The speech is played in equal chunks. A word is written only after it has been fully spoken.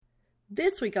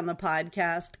This week on the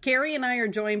podcast, Carrie and I are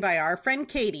joined by our friend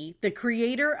Katie, the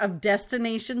creator of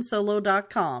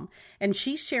DestinationSolo.com, and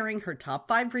she's sharing her top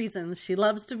 5 reasons she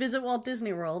loves to visit Walt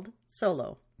Disney World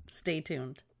solo. Stay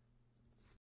tuned.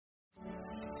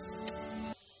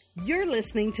 You're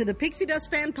listening to the Pixie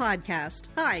Dust Fan Podcast.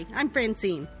 Hi, I'm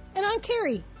Francine. And I'm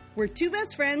Carrie. We're two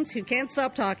best friends who can't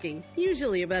stop talking,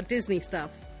 usually about Disney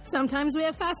stuff. Sometimes we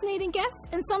have fascinating guests,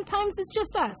 and sometimes it's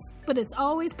just us, but it's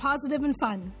always positive and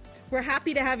fun. We're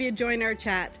happy to have you join our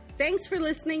chat. Thanks for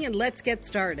listening, and let's get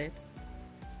started.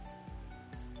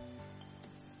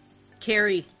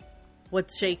 Carrie,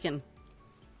 what's shaking?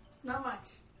 Not much.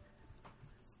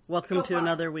 Welcome to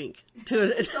another week.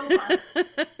 So far.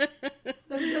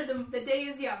 The day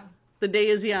is young. The day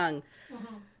is young.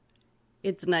 Mm-hmm.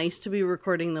 It's nice to be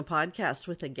recording the podcast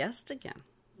with a guest again.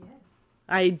 Yes.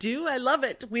 I do. I love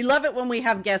it. We love it when we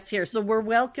have guests here. So we're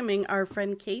welcoming our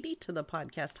friend Katie to the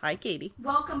podcast. Hi, Katie.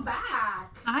 Welcome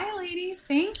back. Hi, ladies.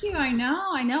 Thank you. I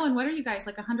know. And what are you guys,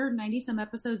 like 190 some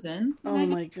episodes in? Oh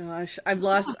my gosh. I've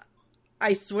lost.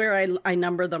 I swear I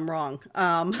number them wrong.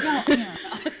 Somewhere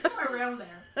around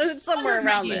there. Somewhere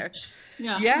around there.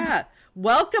 Yeah.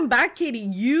 Welcome back, Katie.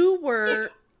 You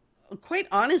were, quite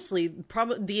honestly,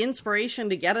 probably the inspiration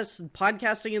to get us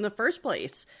podcasting in the first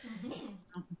place. Mm-hmm.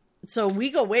 So we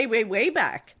go way, way, way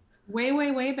back.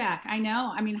 Way back. I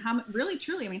know. I mean, how long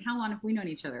have we known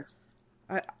each other?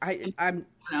 I'm I don't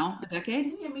know, a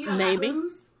decade? Maybe.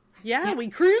 Yeah, we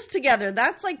cruised together.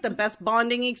 That's like the best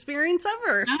bonding experience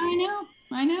ever.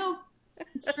 I know.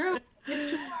 It's true. It's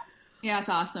true. Yeah, it's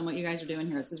awesome what you guys are doing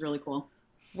here. This is really cool.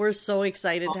 We're so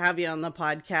excited to have you on the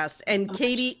podcast. And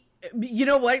Katie, you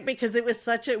know what? Because it was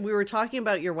we were talking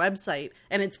about your website,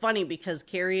 and it's funny because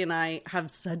Carrie and I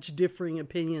have such differing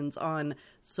opinions on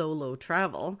solo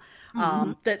travel,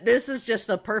 that this is just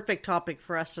a perfect topic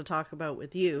for us to talk about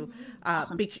with you.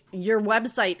 Awesome. Your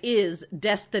website is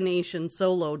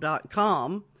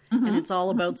DestinationSolo.com, and it's all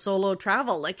about solo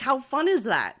travel. Like, how fun is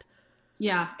that?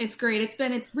 Yeah, it's great. It's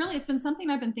been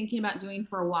something I've been thinking about doing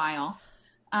for a while.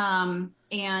 And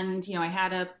I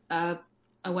had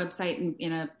a website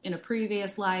in a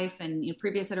previous life and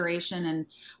previous iteration. And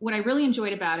what I really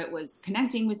enjoyed about it was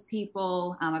connecting with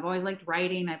people. I've always liked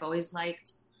writing. I've always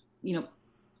liked,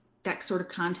 that sort of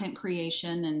content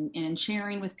creation and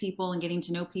sharing with people and getting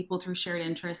to know people through shared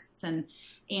interests. And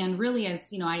really,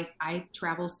 as I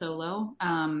travel solo,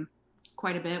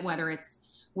 quite a bit, whether it's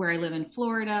where I live in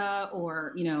Florida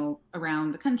or,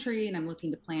 around the country. And I'm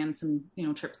looking to plan some,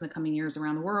 trips in the coming years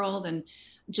around the world. And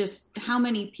just how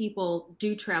many people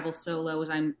do travel solo as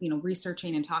I'm,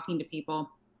 researching and talking to people.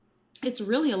 It's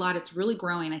really a lot. It's really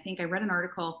growing. I think I read an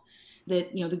article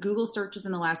that, the Google searches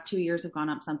in the last 2 years have gone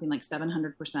up something like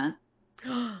 700%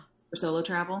 for solo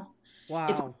travel. Wow.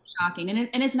 It's shocking.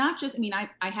 And it's not just,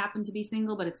 I happen to be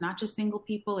single, but it's not just single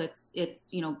people. It's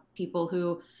people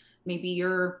who maybe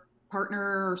your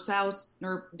partner or spouse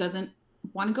or doesn't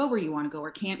want to go where you want to go or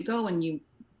can't go and you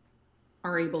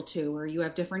are able to, or you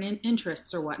have different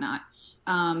interests or whatnot.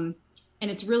 And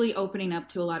it's really opening up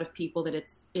to a lot of people that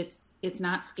it's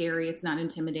not scary. It's not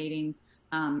intimidating.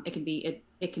 It can be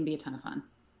a ton of fun.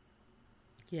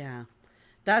 Yeah.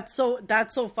 That's so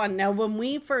fun. Now, when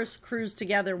we first cruised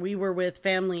together, we were with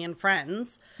family and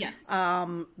friends. Yes.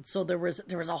 So there was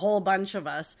a whole bunch of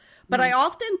us. But I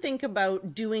often think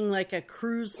about doing like a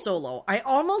cruise solo. I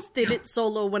almost did it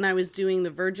solo when I was doing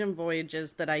the Virgin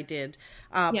Voyages that I did.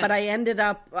 But I ended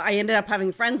up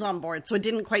having friends on board, so it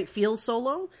didn't quite feel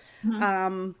solo.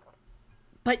 Mm-hmm.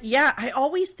 But yeah, I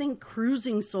always think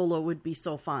cruising solo would be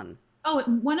so fun. Oh,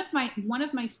 one of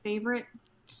my favorite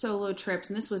solo trips,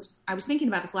 and I was thinking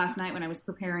about this last night when I was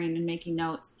preparing and making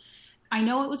notes. I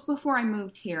know it was before I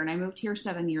moved here, and I moved here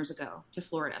 7 years ago to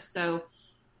Florida, so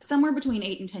somewhere between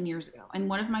 8 and 10 years ago. And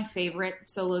one of my favorite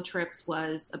solo trips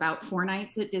was about 4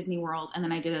 nights at Disney World, and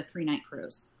then I did a 3-night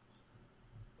cruise.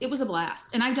 It was a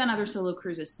blast, and I've done other solo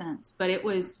cruises since, but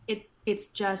it's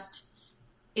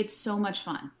so much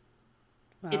fun.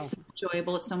 Wow. It's so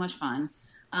enjoyable. It's so much fun.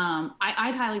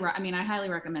 I highly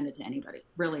recommend it to anybody,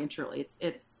 really and truly.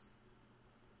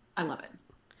 I love it.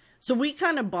 So we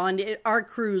kind of bonded. Our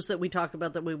cruise that we talk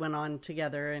about that we went on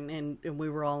together and we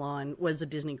were all on was a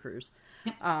Disney cruise.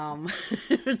 Yep.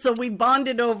 So we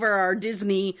bonded over our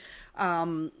Disney,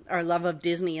 our love of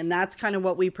Disney, and that's kind of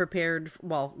what we prepared.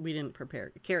 Well, we didn't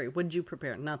prepare. Carrie, what did you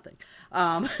prepare? Nothing.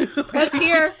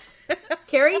 Here,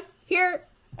 Carrie, here.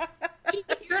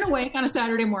 She's here and awake on a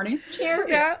Saturday morning.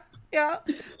 Here. Yeah.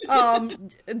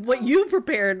 What you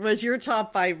prepared was your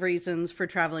top 5 reasons for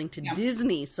traveling to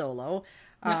Disney solo.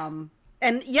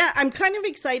 And yeah, I'm kind of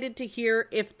excited to hear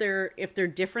if they're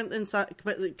different than some,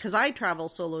 because I travel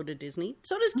solo to Disney.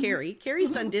 So does Carrie.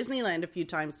 Carrie's done Disneyland a few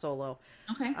times solo.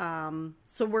 Okay.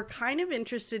 So we're kind of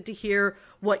interested to hear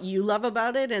what you love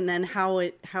about it, and then how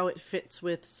it fits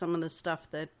with some of the stuff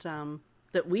that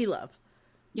that we love.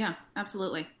 Yeah,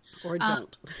 absolutely. Or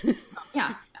don't.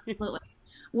 Yeah, absolutely.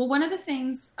 Well, one of the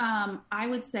things I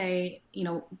would say,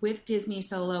 with Disney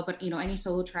solo, but any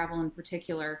solo travel in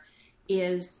particular,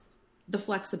 is the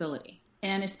flexibility.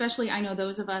 And especially, I know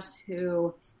those of us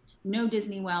who know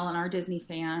Disney well and are Disney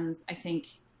fans, I think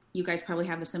you guys probably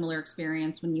have a similar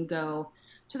experience when you go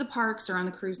to the parks or on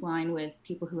the cruise line with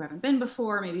people who haven't been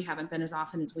before, maybe haven't been as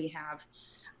often as we have.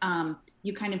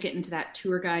 You kind of get into that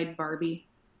tour guide Barbie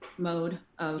mode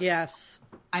of, yes,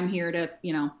 I'm here to,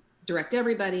 direct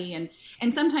everybody.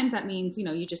 And sometimes that means,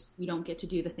 you don't get to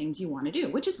do the things you want to do,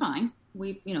 which is fine.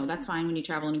 That's fine when you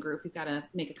travel in a group, you've got to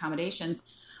make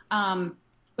accommodations.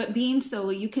 But being solo,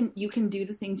 you can do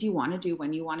the things you want to do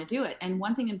when you want to do it. And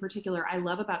one thing in particular I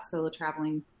love about solo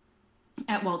traveling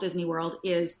at Walt Disney World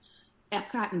is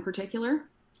Epcot in particular,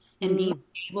 and being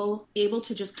able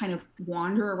to just kind of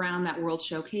wander around that World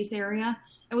Showcase area.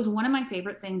 It was one of my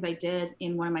favorite things I did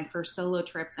in one of my first solo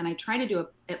trips, and I try to do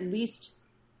at least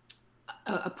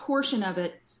a portion of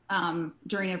it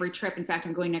during every trip. In fact,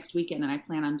 I'm going next weekend, and I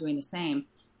plan on doing the same,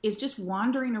 is just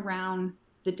wandering around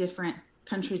the different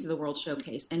countries of the World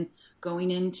Showcase and going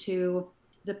into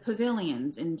the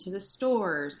pavilions, into the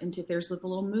stores, into if there's the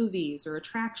little movies or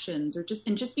attractions, or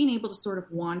just being able to sort of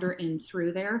wander in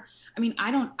through there. I mean,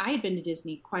 I had been to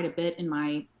Disney quite a bit in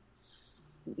my,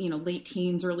 late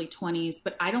teens, early 20s,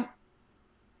 but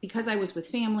because I was with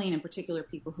family and in particular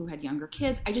people who had younger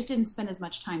kids, I just didn't spend as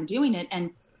much time doing it.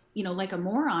 And, like a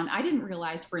moron, I didn't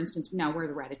realize, for instance, now where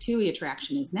the Ratatouille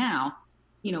attraction is now,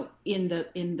 in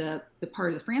the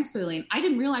part of the France Pavilion, I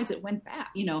didn't realize it went back.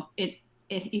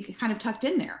 It kind of tucked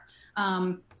in there.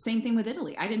 Same thing with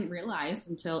Italy. I didn't realize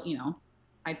until,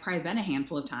 I'd probably been a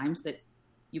handful of times that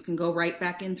you can go right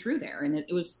back in through there. And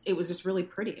it was just really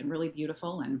pretty and really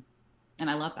beautiful. And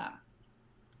I love that.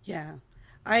 Yeah.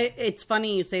 It's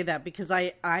funny you say that, because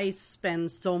I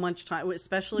spend so much time,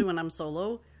 especially when I'm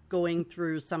solo, going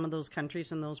through some of those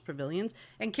countries and those pavilions.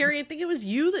 And Carrie, I think it was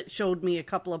you that showed me a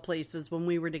couple of places when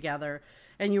we were together,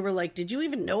 and you were like, did you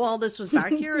even know all this was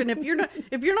back here? And if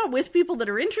you're not with people that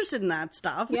are interested in that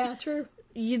stuff, yeah, true,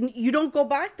 you don't go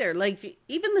back there. Like,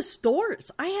 even the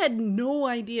stores, I had no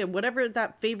idea. Whatever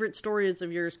that favorite store is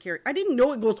of yours, Carrie, I didn't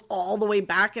know it goes all the way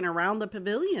back and around the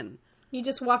pavilion. You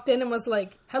just walked in and was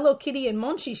like, Hello Kitty and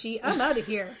Mon Chichi, I'm out of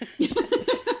here.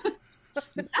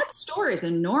 That store is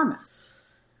enormous.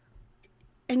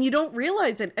 And you don't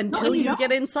realize it until you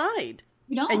get inside.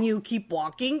 You don't. And you keep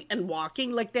walking and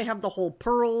walking. Like, they have the whole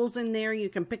pearls in there. You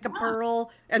can pick a pearl.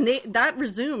 And that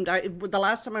resumed. The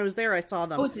last time I was there, I saw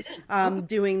them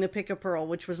doing the pick a pearl,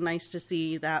 which was nice to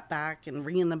see that back, and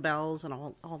ringing the bells and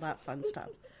all that fun stuff.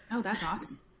 Oh, that's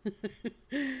awesome.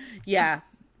 Yeah.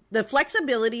 The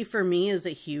flexibility for me is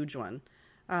a huge one.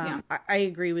 Yeah. I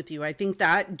agree with you. I think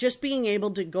that just being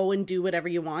able to go and do whatever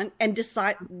you want and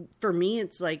decide, for me,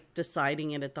 it's like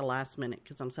deciding it at the last minute,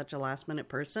 because I'm such a last minute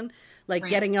person. Like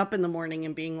getting up in the morning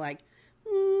and being like,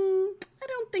 I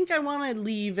don't think I want to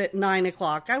leave at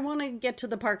 9:00. I want to get to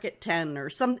the park at 10, or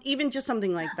even just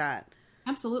something like that.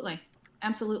 Absolutely.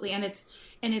 Absolutely. And it's,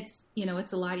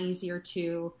 it's a lot easier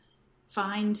to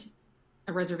find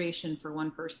a reservation for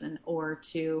one person, or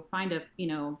to find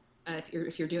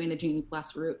if you're doing the Genie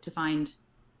Plus route, to find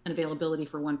an availability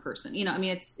for one person.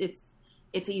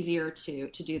 It's easier to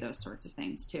do those sorts of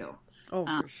things too. Oh,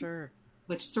 for sure.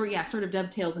 Which sort of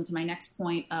dovetails into my next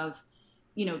point of,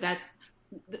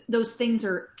 those things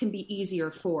can be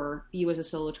easier for you as a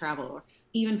solo traveler.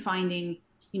 Even finding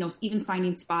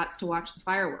spots to watch the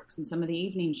fireworks and some of the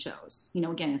evening shows.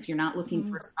 Again, if you're not looking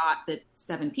for a spot that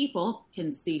 7 people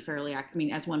can see fairly,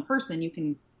 as one person, you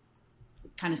can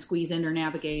kind of squeeze in or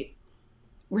navigate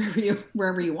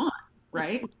wherever you want,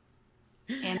 right?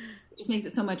 And it just makes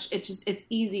it so much, it's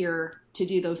easier to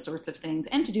do those sorts of things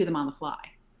and to do them on the fly.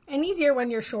 And easier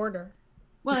when you're shorter.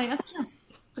 Well, that's a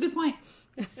good point.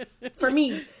 For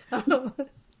me.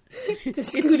 To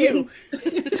scoot in.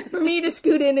 For me to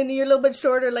scoot in and you're a little bit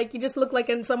shorter, like you just look like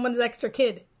someone's extra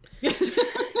kid. You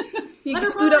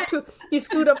scoot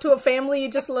up to a family,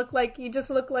 you just look like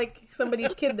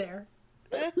somebody's kid there.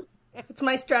 It's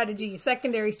my strategy,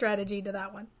 secondary strategy to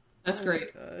that one. That's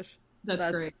great. Gosh.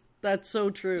 That's great. That's so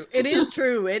true. It is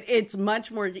true. It's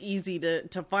much more easy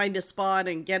to find a spot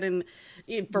and get in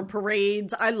for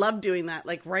parades. I love doing that.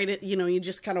 Like you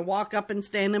just kind of walk up and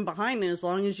stand in behind, and as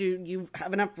long as you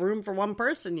have enough room for one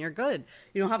person, you're good.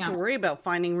 You don't have to worry about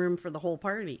finding room for the whole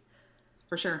party.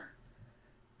 For sure.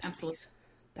 Absolutely.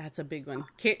 That's a big one.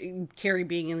 Carrie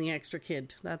being in the extra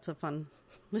kid. That's a fun.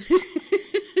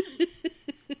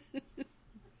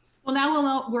 Well, now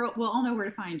we'll all know where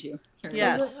to find you. Carrie.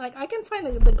 Yes, like I can find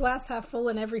the glass half full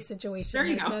in every situation. There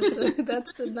you go.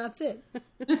 That's it.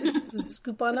 Just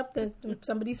scoop on up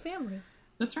somebody's family.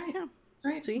 That's right. Yeah.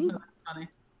 Right. See, that's funny.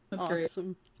 That's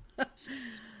awesome. Great.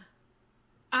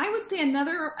 I would say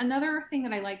another thing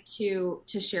that I like to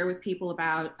share with people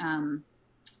about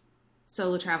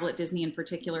solo travel at Disney in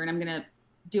particular, and I'm going to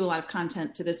do a lot of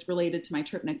content to this related to my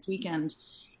trip next weekend,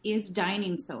 is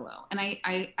dining solo. And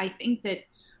I think that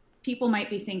people might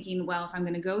be thinking, well, if I'm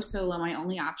going to go solo, my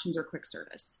only options are quick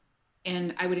service.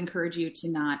 And I would encourage you to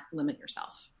not limit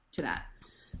yourself to that.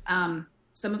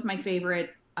 Some of my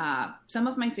favorite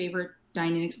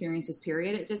dining experiences,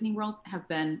 period, at Disney World have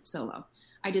been solo.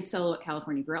 I did solo at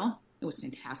California Grill. It was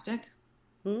fantastic.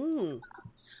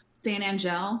 San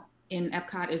Angel in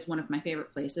Epcot is one of my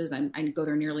favorite places. I go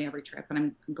there nearly every trip, and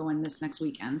I'm going this next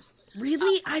weekend.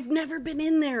 Really? I've never been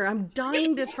in there. I'm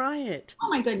dying to try it. Oh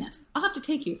my goodness. I'll have to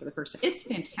take you for the first time. It's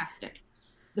fantastic.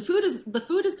 The food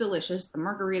is delicious. The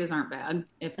margaritas aren't bad,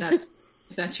 if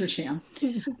that's your jam.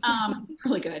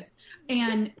 Really good.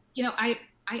 And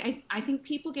I think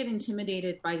people get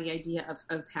intimidated by the idea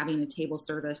of having a table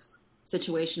service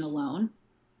situation alone.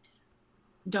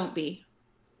 Don't be.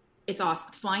 It's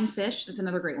awesome. Flying Fish is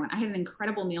another great one. I had an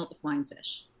incredible meal at the Flying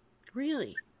Fish.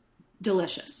 Really?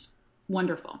 Delicious.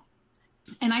 Wonderful.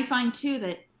 And I find too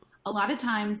that a lot of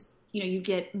times, you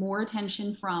get more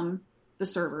attention from the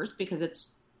servers because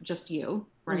it's just you,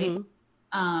 right?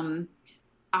 Mm-hmm.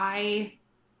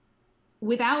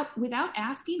 Without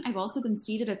asking, I've also been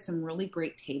seated at some really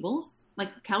great tables. Like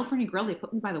California Grill, they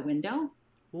put me by the window.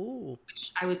 Ooh.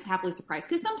 Which I was happily surprised.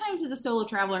 Because sometimes as a solo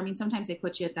traveler, sometimes they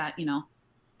put you at that,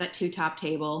 that two-top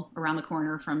table around the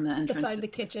corner from the entrance. Beside the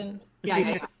kitchen.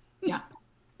 Yeah.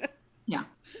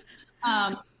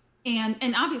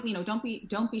 And obviously, don't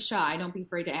be shy. Don't be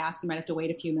afraid to ask. You might have to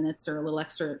wait a few minutes or a little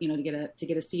extra, to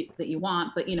get a seat that you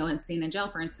want. But, in San Angel,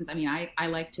 for instance, I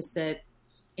like to sit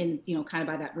in, kind of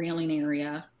by that railing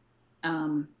area.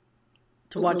 To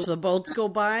watch the boats go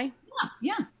by?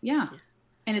 Yeah.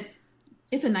 And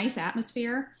it's a nice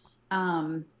atmosphere.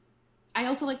 I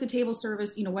also like the table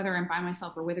service, whether I'm by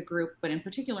myself or with a group, but in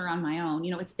particular on my own,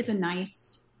 it's a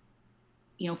nice,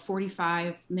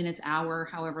 45 minutes, hour,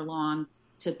 however long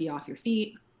to be off your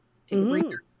feet, take a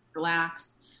breather,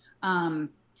 relax.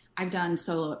 I've done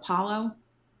solo at Palo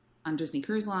on Disney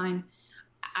Cruise Line.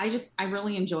 I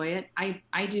really enjoy it. I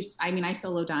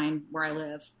solo dine where I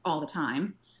live all the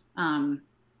time.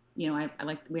 We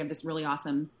have this really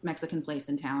awesome Mexican place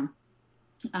in town.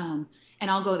 And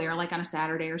I'll go there like on a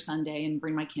Saturday or Sunday and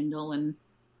bring my Kindle and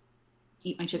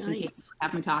eat my chips and cakes,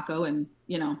 have my taco and,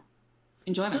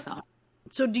 enjoy myself.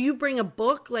 So do you bring a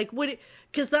book? Like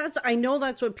because I know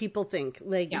that's what people think.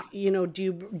 Like, do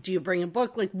you bring a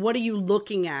book? Like, what are you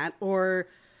looking at? Or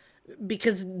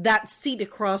because that seat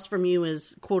across from you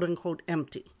is quote unquote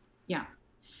empty. Yeah.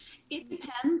 It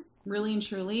depends really and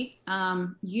truly.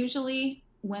 Usually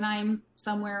when I'm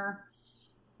somewhere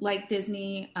like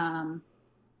Disney, I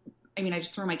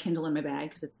just throw my Kindle in my bag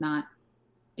because it's not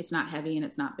heavy and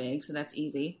it's not big. So that's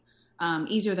easy.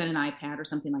 Easier than an iPad or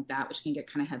something like that, which can get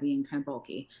kind of heavy and kind of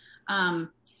bulky.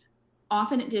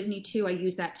 Often at Disney too, I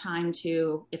use that time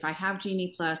to, if I have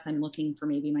Genie Plus, I'm looking for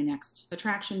maybe my next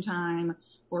attraction time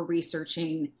or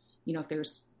researching, if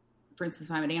there's, for instance,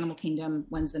 if I'm at Animal Kingdom,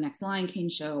 when's the next Lion King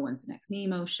show? When's the next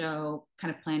Nemo show?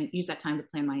 Kind of use that time to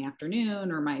plan my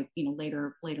afternoon or my,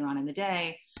 later on in the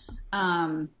day.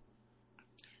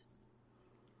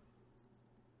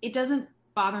 It doesn't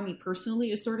bother me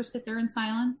personally to sort of sit there in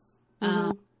silence.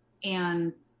 But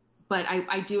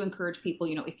I do encourage people,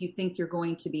 if you think you're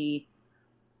going to be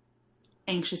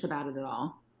anxious about it at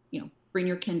all, bring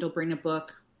your Kindle, bring a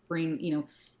book,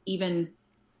 even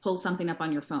pull something up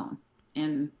on your phone,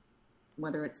 and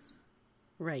whether it's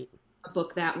right a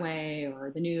book that way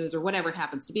or the news or whatever it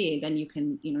happens to be, then you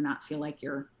can, not feel like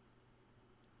you're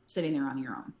sitting there on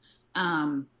your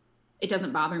own. It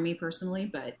doesn't bother me personally,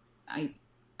 but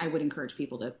I would encourage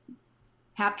people to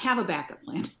have a backup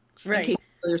plan. Right. In case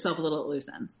you feel yourself a little at loose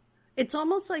ends. It's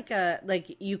almost like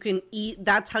you can eat.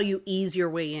 That's how you ease your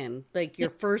way in. Like your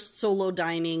first solo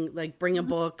dining, like bring a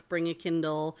book, bring a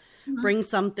Kindle, bring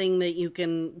something that you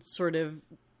can sort of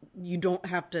you don't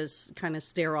have to kind of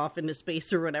stare off into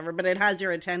space or whatever, but it has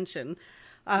your attention.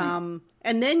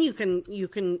 And then you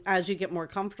can, as you get more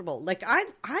comfortable, like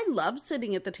I love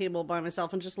sitting at the table by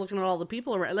myself and just looking at all the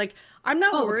people around. Like, I'm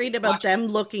not worried about them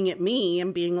looking at me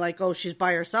and being like, oh, she's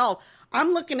by herself.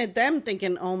 I'm looking at them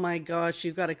thinking, oh my gosh,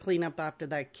 you got to clean up after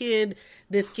that kid.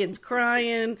 This kid's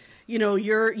crying. You know,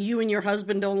 you and your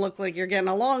husband don't look like you're getting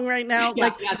along right now. Yeah,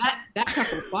 that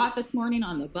couple fought this morning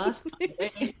on the bus on the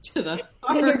way to the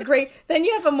car. And you're great. Then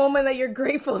you have a moment that you're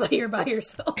grateful that you're by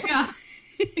yourself. Yeah.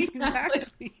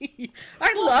 Exactly.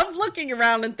 I love looking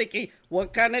around and thinking,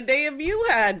 what kind of day have you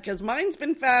had? Because mine's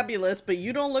been fabulous, but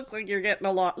you don't look like you're getting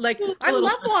along. Like, I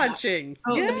love watching.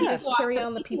 Oh, yeah. Just carry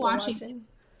on the people watching.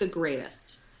 The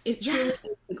greatest. It truly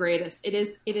is the greatest. It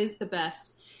is the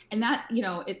best. And that, you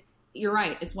know, you're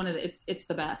right. It's it's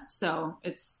the best. So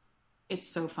it's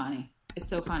so funny. It's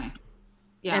so funny.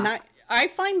 Yeah. And I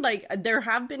find like there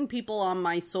have been people on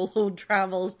my solo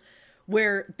travels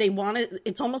where they want to,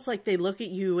 it's almost like they look at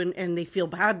you and they feel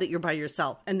bad that you're by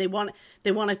yourself and they want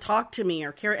to talk to me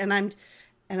or care. And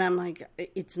I'm like,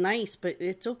 it's nice, but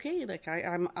it's okay. Like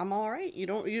I'm all right. You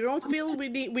don't feel we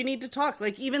need to talk.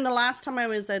 Like even the last time I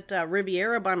was at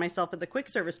Riviera by myself at the quick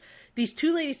service, these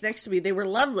two ladies next to me, they were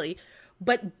lovely,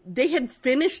 but they had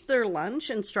finished their lunch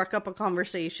and struck up a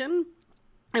conversation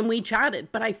and we chatted,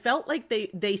 but I felt like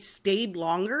they stayed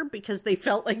longer because they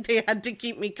felt like they had to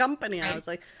keep me company. Right. I was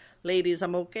like, ladies,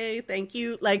 I'm okay. Thank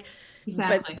you. Like,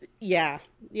 exactly. But yeah.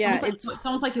 It's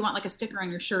almost like you want like a sticker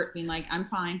on your shirt being like, I'm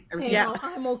fine. I'm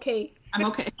okay. I'm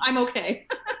okay. I'm okay.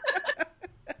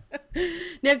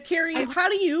 Now, Carrie, how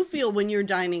do you feel when you're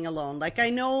dining alone? Like, I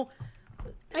know,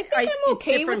 I think I'm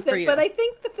okay with it, but I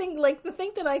think the thing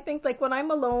that I think, like, when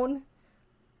I'm alone,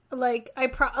 like, I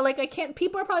can't,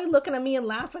 people are probably looking at me and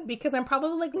laughing because I'm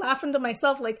probably, like, laughing to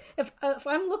myself. Like, if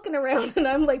I'm looking around and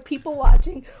I'm, like, people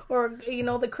watching or, you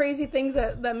know, the crazy things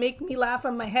that make me laugh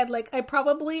in my head, like, I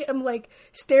probably am, like,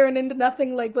 staring into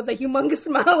nothing, like, with a humongous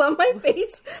smile on my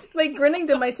face, like, grinning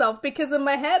to myself because in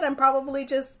my head I'm probably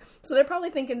just, so they're probably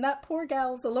thinking that poor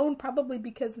gal's alone probably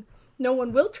because no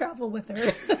one will travel with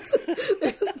her.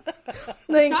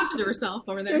 Like, talking to herself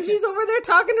over there. She's over there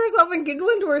talking to herself and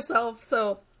giggling to herself,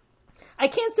 so... I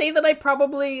can't say that I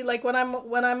probably, like, when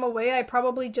I'm away, I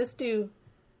probably just do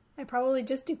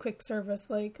quick service.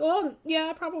 Like, well, yeah,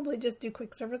 I probably just do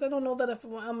quick service. I don't know that if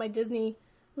on my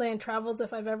Disneyland travels,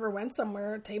 if I've ever went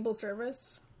somewhere, table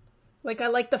service. Like, I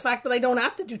like the fact that I don't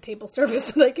have to do table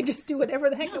service and I can just do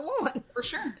whatever the heck I want. For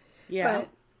sure. Yeah.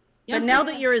 But now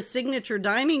that you're a signature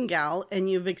dining gal and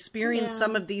you've experienced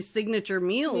some of these signature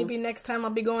meals. Maybe next time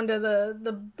I'll be going to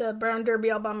the Brown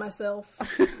Derby all by myself.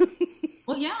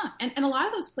 Well, yeah, and a lot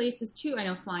of those places, too, I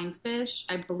know Flying Fish,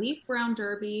 I believe Brown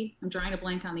Derby, I'm drawing a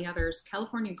blank on the others,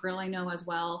 California Grill I know as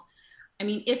well. I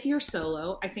mean, if you're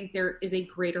solo, I think there is a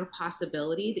greater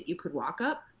possibility that you could walk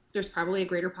up. There's probably a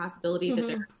greater possibility that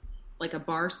there's like a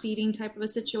bar seating type of a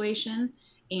situation,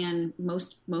 and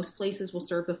most places will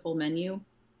serve the full menu.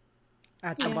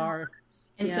 At the bar.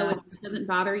 And so it doesn't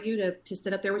bother you to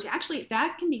sit up there, which actually,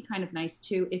 that can be kind of nice,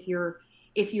 too,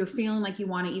 if you're feeling like you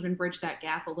want to even bridge that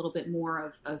gap a little bit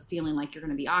more of feeling like you're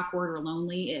going to be awkward or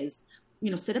lonely is, you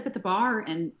know, sit up at the bar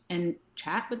and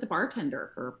chat with the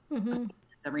bartender for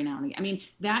every now and again. I mean,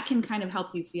 that can kind of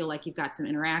help you feel like you've got some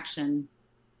interaction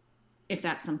if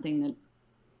that's something that,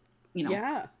 you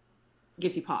know,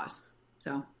 gives you pause.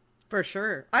 So. For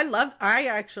sure. I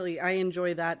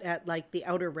enjoy that at like the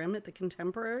Outer Rim at the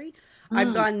Contemporary.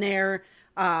 I've gone there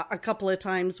a couple of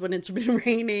times when it's been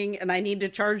raining and I need to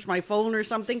charge my phone or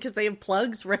something because they have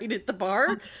plugs right at the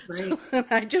bar. So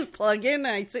I just plug in and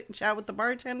I sit and chat with the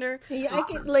bartender. Yeah, I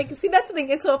get, like, see, that's the thing.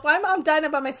 And so if I'm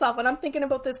dining by myself and I'm thinking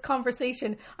about this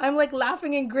conversation, I'm like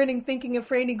laughing and grinning, thinking of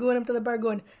Franny going up to the bar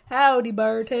going, howdy,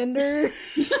 bartender.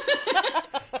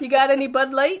 You got any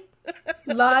Bud Light?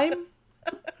 Lime?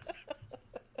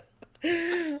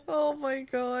 Oh my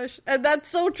gosh. And that's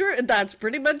so true. And that's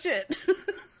pretty much it.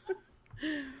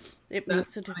 It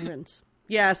makes a difference.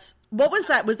 Yes. What was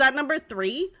that? Was that number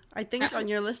 3, I think, on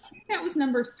your list? I think that was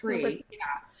number 3.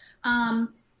 Yeah.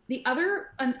 The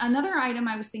another item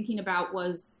I was thinking about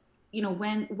was, you know,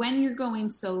 when you're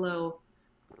going solo,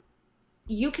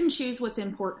 you can choose what's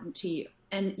important to you.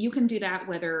 And you can do that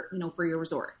whether, you know, for your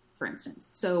resort, for instance.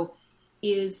 So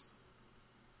is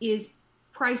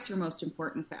price your most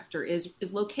important factor? Is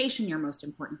location your most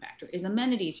important factor? Is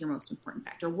amenities your most important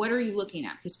factor? What are you looking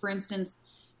at? Because, for instance,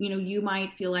 you know, you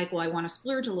might feel like, well, I want to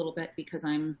splurge a little bit because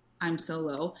I'm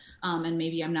solo, and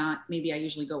maybe I'm not. Maybe I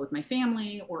usually go with my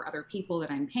family or other people that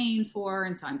I'm paying for,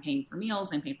 and so I'm paying for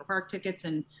meals, I'm paying for park tickets,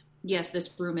 and yes,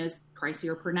 this room is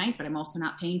pricier per night, but I'm also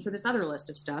not paying for this other list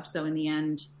of stuff. So in the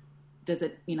end, does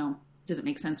it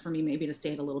make sense for me maybe to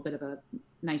stay at a little bit of a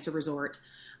nicer resort?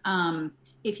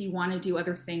 If you want to do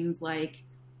other things like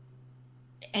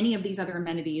any of these other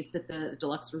amenities that the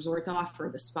deluxe resorts offer,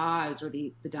 the spas or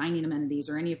the dining amenities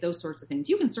or any of those sorts of things,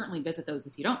 you can certainly visit those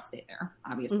if you don't stay there,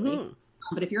 obviously. Mm-hmm.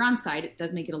 But if you're on site, it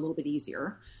does make it a little bit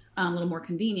easier, a little more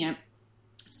convenient.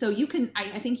 So you can,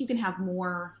 I think you can have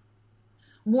more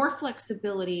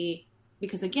flexibility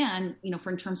because again,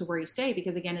 for in terms of where you stay,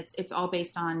 because again, it's all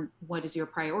based on what is your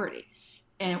priority.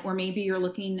 Or maybe you're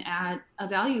looking at a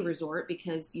value resort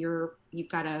because you've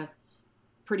got a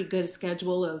pretty good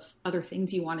schedule of other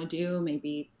things you want to do,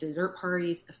 maybe dessert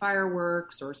parties, the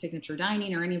fireworks, or signature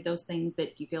dining, or any of those things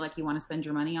that you feel like you want to spend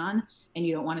your money on, and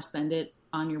you don't want to spend it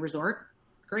on your resort.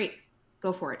 Great,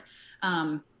 go for it.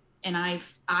 And I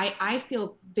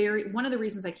feel one of the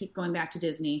reasons I keep going back to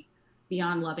Disney,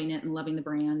 beyond loving it and loving the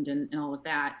brand and all of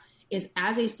that, is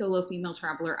as a solo female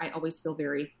traveler, I always feel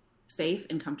very safe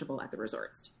and comfortable at the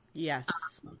resorts. Yes.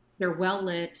 They're well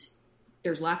lit.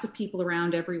 There's lots of people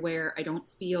around everywhere. I don't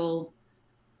feel,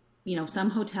 some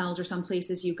hotels or some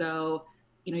places you go,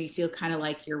 you feel kind of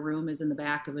like your room is in the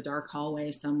back of a dark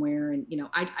hallway somewhere. And,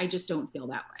 I just don't feel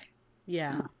that way.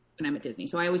 Yeah. When I'm at Disney.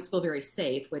 So I always feel very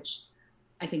safe, which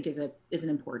I think is an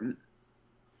important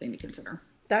thing to consider.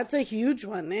 That's a huge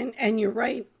one. And you're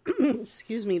right.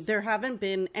 Excuse me. There haven't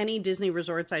been any Disney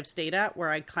resorts I've stayed at where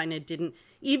I kind of didn't,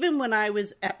 even when I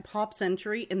was at Pop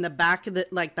Century in the back of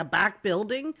the back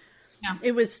building, yeah.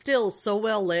 It was still so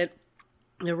well lit.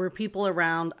 There were people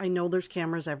around. I know there's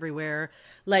cameras everywhere.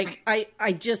 Right.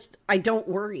 I don't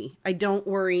worry.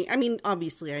 I mean,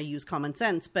 obviously I use common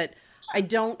sense, but I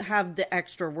don't have the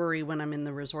extra worry when I'm in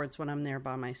the resorts when I'm there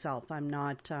by myself. I'm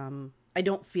not, I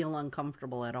don't feel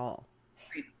uncomfortable at all.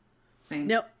 Right. Same.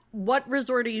 Now, what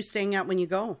resort are you staying at when you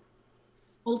go?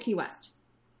 Old Key West.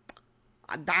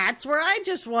 That's where I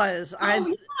just was.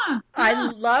 Yeah. I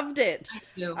loved it. I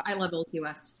do. I love Old Key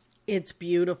West. It's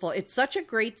beautiful. It's such a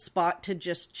great spot to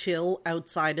just chill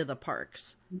outside of the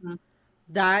parks. Mm-hmm.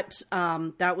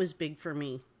 That was big for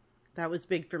me.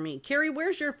 Carrie,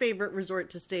 where's your favorite resort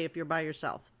to stay if you're by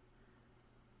yourself?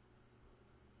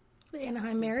 The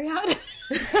Anaheim Marriott.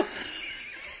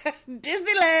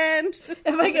 Disneyland.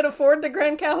 If I could afford the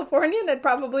Grand Californian, it'd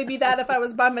probably be that if I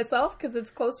was by myself because it's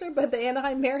closer. But the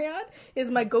Anaheim Marriott is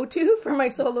my go-to for my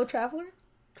solo traveler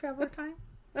time.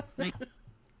 Nice.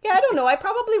 Yeah, I don't know. I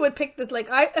probably would pick this. Like,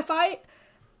 if I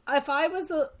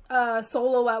was a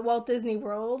solo at Walt Disney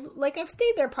World, like I've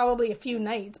stayed there probably a few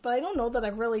nights, but I don't know that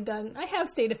I've really done. I have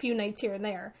stayed a few nights here and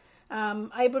there.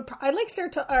 I like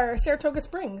Saratoga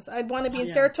Springs. I'd want to be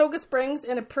in Saratoga Springs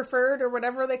in a preferred or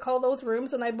whatever they call those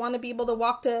rooms, and I'd want to be able to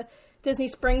walk to Disney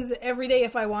Springs every day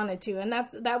if I wanted to, and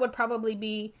that would probably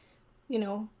be,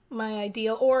 my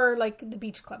ideal, or like the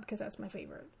Beach Club because that's my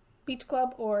favorite. Beach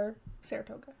Club or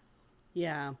Saratoga.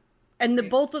 Yeah. And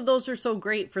both of those are so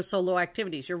great for solo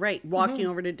activities. You're right. Walking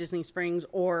over to Disney Springs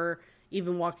or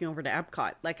even walking over to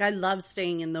Epcot. Like I love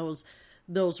staying in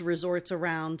those resorts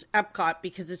around Epcot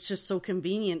because it's just so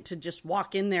convenient to just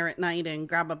walk in there at night and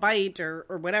grab a bite or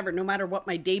whatever, no matter what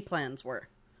my day plans were.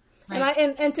 Right.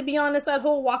 And to be honest, that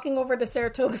whole walking over to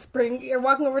Saratoga Springs or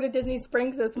walking over to Disney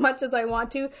Springs as much as I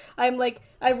want to, I've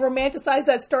romanticized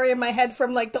that story in my head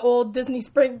from like the old Disney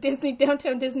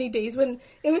downtown Disney days when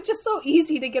it was just so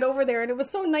easy to get over there and it was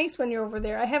so nice when you're over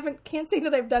there. Can't say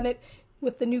that I've done it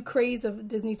with the new craze of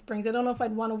Disney Springs. I don't know if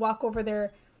I'd want to walk over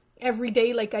there every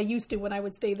day like I used to when I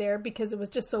would stay there because it was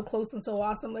just so close and so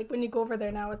awesome. Like when you go over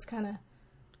there now, it's kind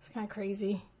of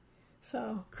crazy.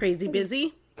 So crazy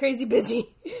busy.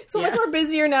 So much more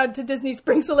busier now to Disney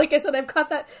Springs. So like I said, I've got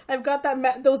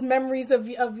that those memories of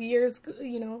years,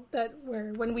 that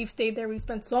where when we've stayed there, we've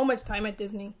spent so much time at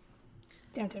Disney,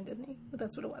 downtown Disney. But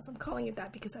that's what it was. I'm calling it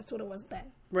that because that's what it was then.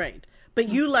 Right.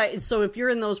 But so if you're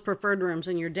in those preferred rooms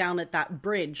and you're down at that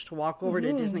bridge to walk over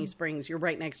to Disney Springs, you're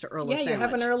right next to Earl of Sandwich. Yeah, you're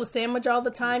having Earl of Sandwich all the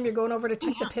time. You're going over to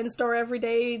check the pin store every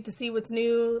day to see what's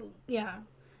new. Yeah.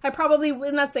 I probably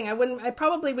would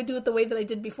do it the way that I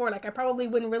did before. Like I probably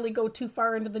wouldn't really go too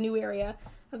far into the new area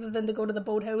other than to go to the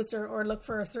boathouse or look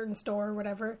for a certain store or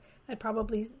whatever. I'd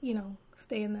probably,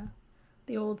 stay in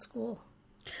the old school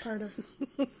part of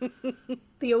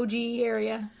the OG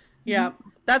area. Yeah.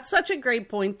 That's such a great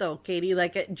point though, Katie.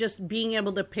 Like just being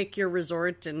able to pick your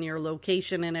resort and your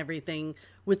location and everything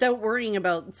without worrying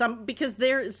about because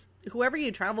whoever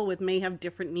you travel with may have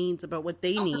different needs about what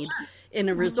they need in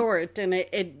a resort, and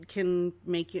it can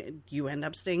make you end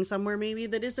up staying somewhere maybe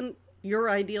that isn't your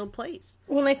ideal place.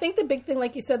 Well, and I think the big thing,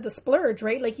 like you said, the splurge,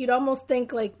 right? Like, you'd almost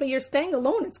think, like, but you're staying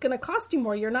alone. It's going to cost you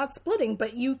more. You're not splitting,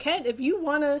 but you can, if you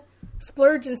want to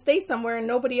splurge and stay somewhere and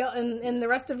nobody else, and the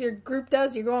rest of your group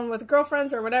does, you're going with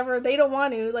girlfriends or whatever, they don't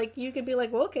want to, like, you could be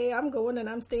like, well, okay, I'm going and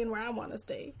I'm staying where I want to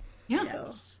stay. Yeah,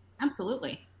 yes.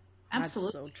 Absolutely. That's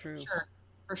so true.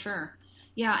 For sure.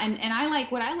 Yeah, and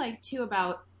what I like too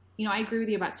about, I agree with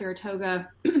you about Saratoga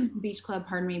Beach Club,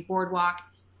 Boardwalk.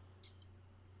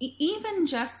 Even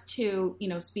just to,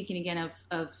 speaking again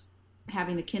of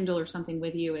having the Kindle or something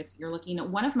with you, if you're looking at,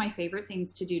 one of my favorite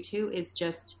things to do too is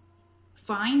just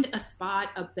find a spot,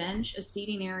 a bench, a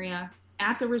seating area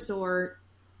at the resort.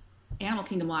 Animal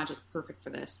Kingdom Lodge is perfect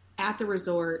for this. At the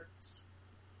resorts,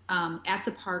 at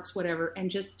the parks, whatever,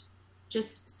 and just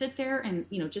sit there and,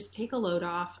 just take a load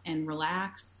off and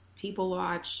relax, people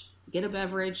watch, get a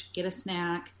beverage, get a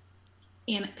snack.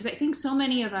 And because I think so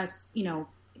many of us,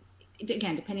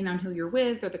 again, depending on who you're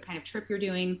with or the kind of trip you're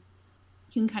doing,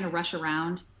 you can kind of rush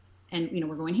around and,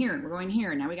 we're going here and we're going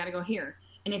here and now we got to go here.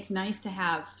 And it's nice to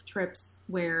have trips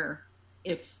where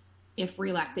if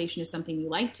relaxation is something you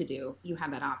like to do, you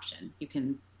have that option. You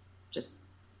can just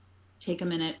take a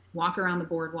minute, walk around the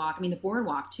boardwalk. I mean, the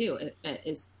boardwalk too it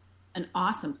is an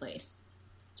awesome place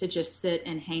to just sit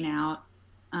and hang out.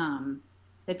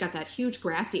 They've got that huge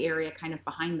grassy area kind of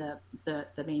behind the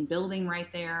main building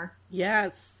right there.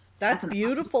 Yes. That's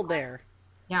beautiful awesome there.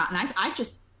 Yeah, and I've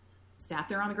just sat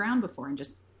there on the ground before and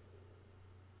just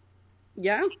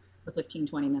for 15,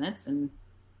 20 minutes. And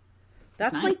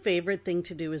that's nice. My favorite thing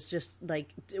to do is just, like,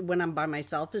 when I'm by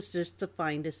myself, is just to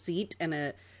find a seat and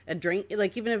a drink.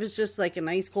 Like, even if it's just, like, a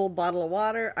nice cold bottle of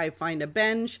water, I find a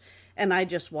bench and I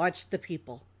just watch the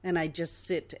people. And I just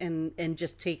sit and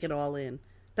just take it all in.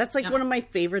 That's, like, one of my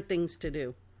favorite things to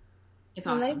do. It's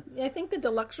awesome. And I think the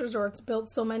deluxe resorts built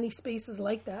so many spaces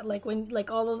like that, like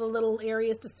all of the little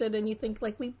areas to sit in. You think,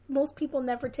 like, most people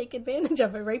never take advantage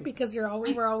of it, right? Because we're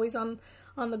always on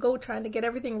the go trying to get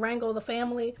everything, wrangle the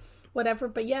family, whatever.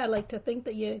 But yeah, like, to think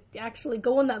that you actually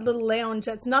go in that little lounge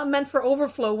that's not meant for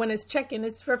overflow when it's check-in.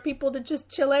 It's for people to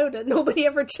just chill out, and nobody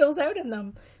ever chills out in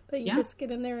them. That you just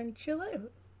get in there and chill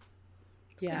out.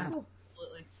 Yeah, cool.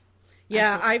 Absolutely.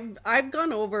 Yeah, I've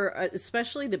gone over,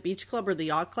 especially the beach club or the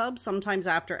yacht club, sometimes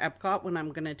after Epcot when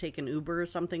I'm going to take an Uber or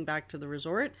something back to the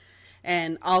resort.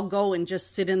 And I'll go and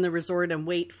just sit in the resort and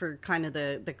wait for kind of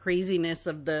the craziness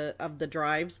of the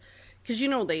drives. Because,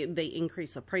 they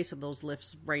increase the price of those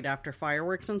lifts right after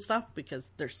fireworks and stuff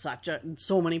because there's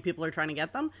so many people are trying to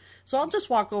get them. So I'll just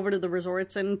walk over to the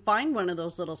resorts and find one of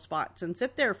those little spots and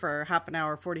sit there for half an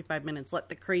hour, 45 minutes, let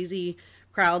the crazy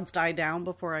crowds die down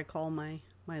before I call my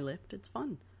lift. It's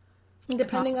fun. And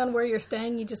depending on where you're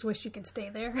staying, you just wish you could stay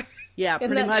there. Yeah, in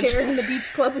pretty much. In that chair in the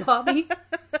beach club lobby.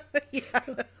 Yeah.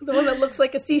 The one that looks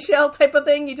like a seashell type of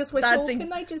thing. You just wish,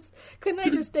 couldn't I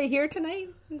just stay here tonight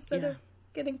instead of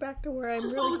getting back to where I'm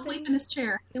just really fall asleep in this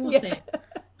chair. Then we'll see it.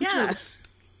 Yeah.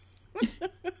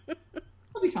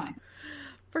 We'll be fine.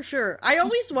 For sure. I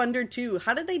always wonder too,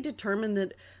 how do they determine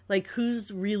that, like,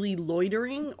 who's really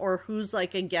loitering or who's,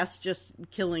 like, a guest just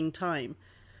killing time?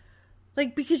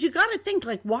 Like, because you got to think,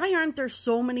 like, why aren't there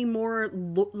so many more,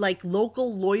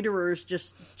 local loiterers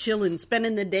just chilling,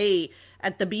 spending the day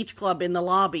at the beach club in the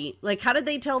lobby? Like, how did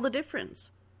they tell the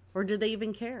difference? Or do they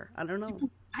even care? I don't know.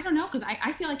 I don't know, because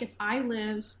I feel like if I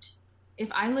lived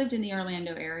in the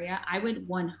Orlando area, I would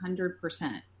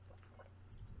 100%,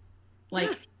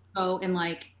 go and,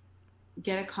 like,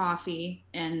 get a coffee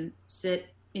and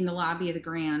sit in the lobby of the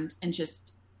Grand and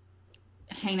just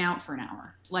hang out for an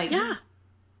hour. Like, yeah.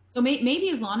 So maybe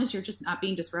as long as you're just not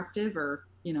being disruptive or,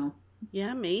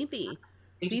 Yeah, maybe.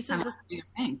 These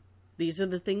are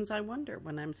the things I wonder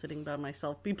when I'm sitting by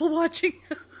myself, people watching.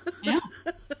 I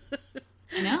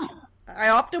know. I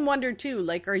often wonder, too,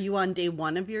 like, are you on day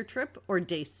 1 of your trip or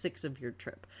day 6 of your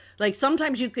trip? Like,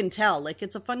 sometimes you can tell. Like,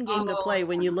 it's a fun game to play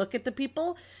when you look at the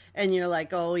people and you're like,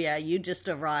 oh, yeah, you just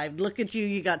arrived. Look at you.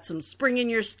 You got some spring in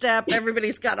your step.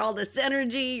 Everybody's got all this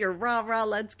energy. You're rah-rah,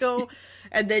 let's go.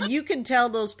 And then you can tell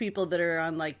those people that are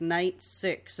on, like, night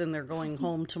 6 and they're going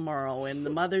home tomorrow and the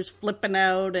mother's flipping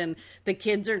out and the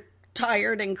kids are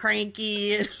tired and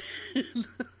cranky.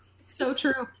 So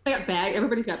true. They got bags.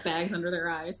 Everybody's got bags under their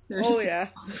eyes. Yeah.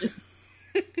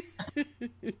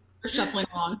 They're shuffling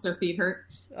along. Their feet hurt.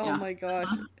 Oh my gosh!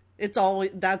 It's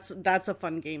always that's a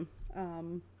fun game.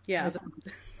 Yeah.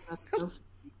 That's so.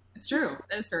 It's true.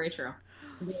 It's very true.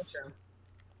 Very true.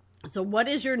 So, what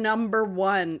is your number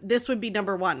 1? This would be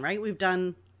number 1, right? We've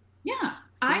done. Yeah,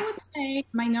 I would say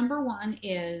my number 1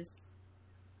 is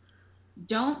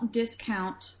don't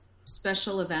discount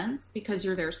special events because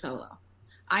you're there solo.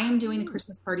 I am doing the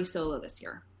Christmas party solo this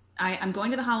year. I'm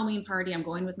going to the Halloween party. I'm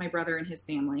going with my brother and his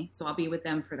family, so I'll be with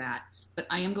them for that. But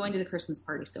I am going to the Christmas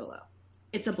party solo.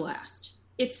 It's a blast.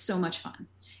 It's so much fun.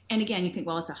 And again, you think,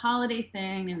 well, it's a holiday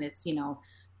thing, and it's,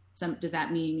 does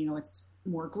that mean, it's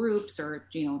more groups, or,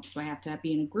 do I have to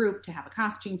be in a group to have a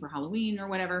costume for Halloween or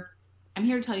whatever? I'm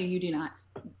here to tell you, you do not.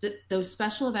 Those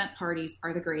special event parties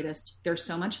are the greatest. They're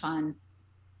so much fun.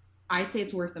 I say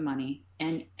it's worth the money.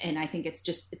 And I think it's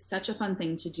such a fun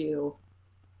thing to do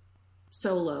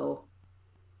solo,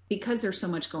 because there's so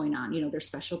much going on. There's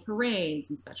special parades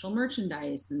and special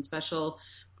merchandise and special,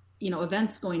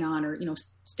 events going on, or,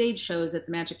 stage shows at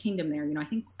the Magic Kingdom there.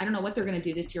 I don't know what they're going to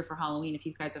do this year for Halloween, if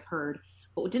you guys have heard,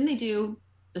 but didn't they do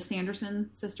the Sanderson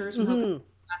sisters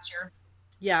last year?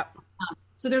 Yeah.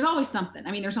 So there's always something.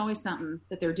 There's always something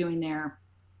that they're doing there.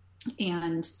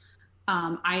 And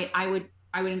I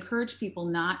would encourage people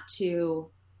not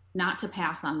to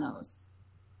pass on those.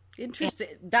 Interesting.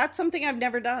 That's something I've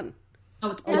never done.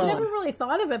 Oh, it's I've never really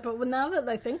thought of it, but now that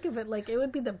I think of it, it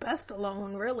would be the best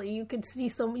alone, really. You could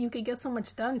get so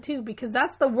much done too, because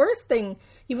that's the worst thing.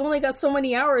 You've only got so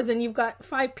many hours, and you've got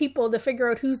 5 people to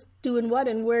figure out who's doing what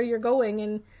and where you're going,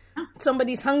 and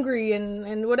somebody's hungry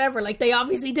and whatever. They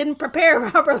obviously didn't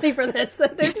prepare properly for this.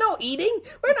 There's no eating.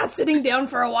 We're not sitting down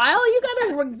for a while. You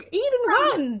gotta eat and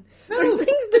run. There's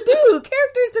things to do,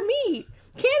 characters to meet,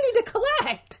 candy to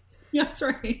collect. Yeah, that's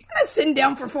right. I'm not sitting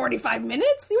down for 45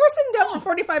 minutes. You were sitting down for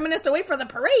 45 minutes to wait for the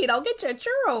parade. I'll get you a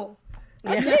churro.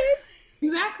 That's it.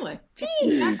 Exactly. Jeez.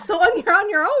 Exactly. So you're on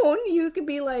your own, you could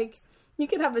be you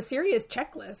could have a serious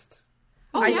checklist.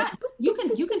 Oh yeah. You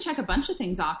can check a bunch of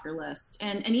things off your list.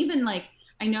 And even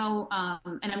I know,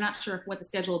 and I'm not sure what the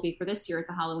schedule will be for this year at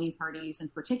the Halloween parties in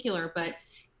particular, but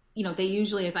they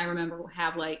usually, as I remember,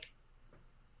 have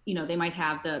they might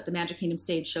have the Magic Kingdom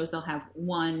stage shows. They'll have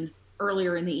one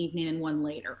earlier in the evening and one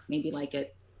later, maybe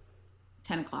at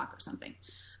 10 o'clock or something.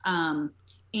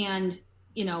 And,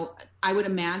 I would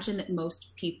imagine that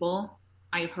most people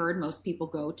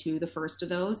go to the first of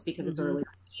those because it's early in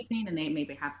the evening, and they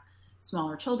maybe have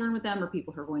smaller children with them, or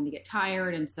people who are going to get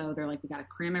tired. And so they're we got to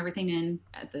cram everything in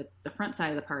at the front side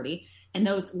of the party. And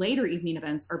those later evening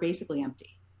events are basically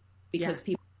empty because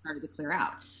people started to clear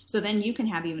out. So then you can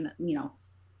have even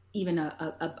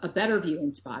a better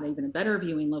viewing spot, even a better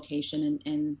viewing location.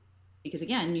 And because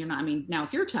again, you're not, now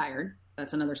if you're tired,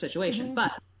 that's another situation,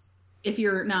 but if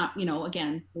you're not,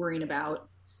 again, worrying about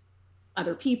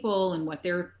other people and what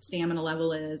their stamina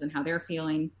level is and how they're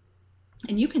feeling,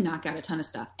 and you can knock out a ton of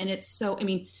stuff. And it's so,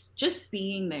 just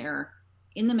being there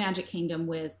in the Magic Kingdom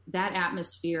with that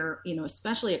atmosphere,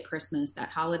 especially at Christmas, that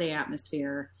holiday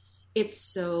atmosphere,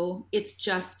 it's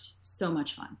just so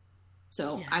much fun.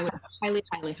 So I would highly,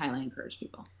 highly, highly encourage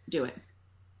people. Do it.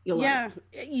 You'll love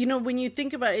it. When you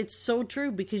think about it, it's so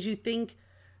true, because you think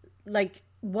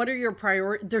what are your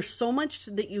priorities? There's so much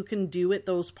that you can do at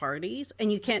those parties,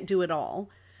 and you can't do it all.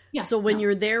 Yeah, so when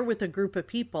you're there with a group of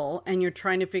people and you're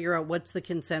trying to figure out what's the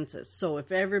consensus. So if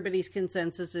everybody's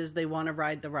consensus is they want to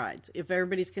ride the rides, if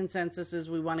everybody's consensus is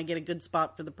we want to get a good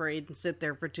spot for the parade and sit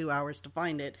there for 2 hours to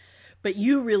find it, but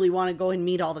you really want to go and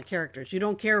meet all the characters, you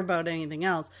don't care about anything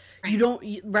else. Right. You don't,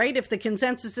 right? If the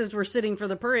consensus is we're sitting for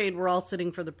the parade, we're all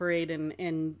sitting for the parade,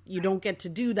 and you don't get to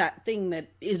do that thing that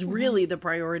is really the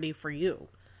priority for you.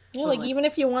 Yeah, even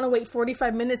if you want to wait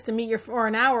 45 minutes to meet or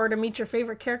an hour to meet your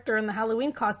favorite character in the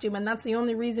Halloween costume, and that's the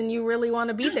only reason you really want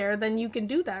to be there, then you can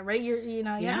do that, right? You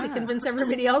have to convince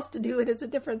everybody else to do it. It's a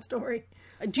different story.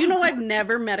 Do you know I've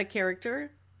never met a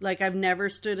character? I've never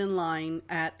stood in line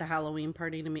at the Halloween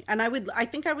party to meet, and I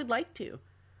think I would like to.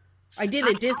 I did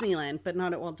at Disneyland, but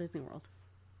not at Walt Disney World.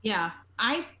 Yeah,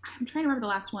 I'm trying to remember the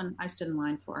last one I stood in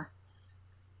line for.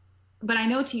 But I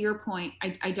know, to your point,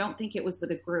 I don't think it was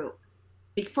with a group.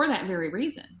 For that very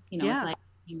reason, it's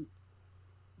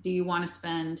do you want to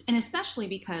spend, and especially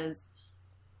because,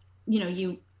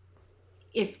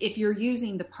 if you're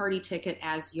using the party ticket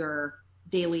as your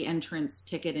daily entrance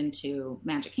ticket into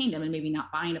Magic Kingdom and maybe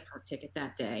not buying a park ticket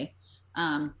that day,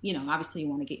 obviously you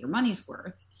want to get your money's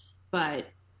worth, but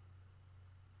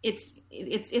it's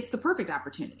the perfect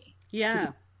opportunity.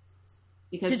 Yeah.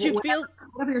 Because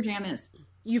whatever your jam is.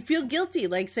 You feel guilty,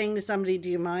 saying to somebody, do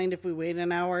you mind if we wait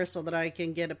an hour so that I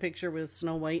can get a picture with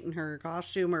Snow White in her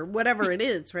costume, or whatever it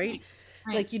is, right?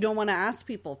 Right. You don't want to ask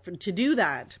people to do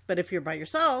that. But if you're by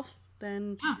yourself,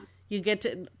 then you get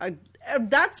to...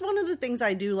 that's one of the things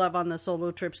I do love on the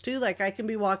solo trips, too. I can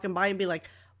be walking by and be like,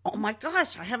 oh my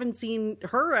gosh, I haven't seen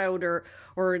her out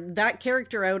or that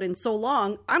character out in so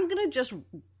long. I'm going to just...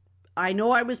 I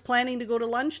know I was planning to go to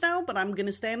lunch now, but I'm going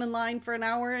to stand in line for an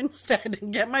hour instead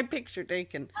and get my picture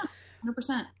taken.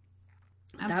 100%.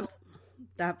 Absolutely.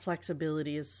 That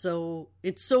flexibility is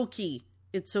it's so key.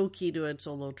 It's so key to a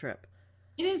solo trip.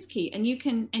 It is key. And you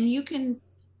can,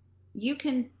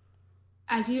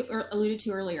 as you alluded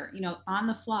to earlier, you know, on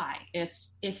the fly,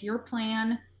 if your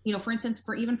plan, you know, for instance,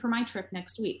 for my trip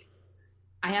next week,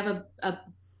 I have a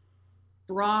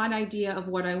broad idea of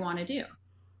what I want to do.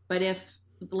 But if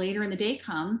later in the day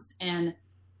comes and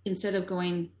instead of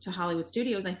going to Hollywood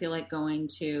Studios, I feel like going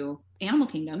to Animal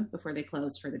Kingdom before they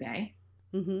close for the day,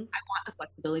 I want the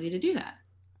flexibility to do that.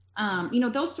 You know,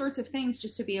 those sorts of things,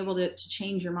 just to be able to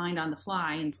change your mind on the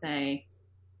fly and say,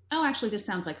 oh, actually, this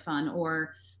sounds like fun.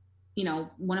 Or, you know,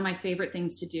 one of my favorite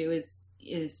things to do is,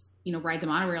 you know, ride the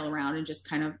monorail around and just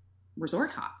kind of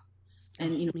resort hop.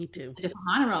 And, you know, me too. Different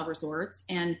monorail resorts.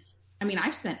 And I mean,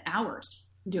 I've spent hours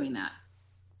doing that.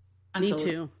 Me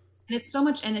too. And it's so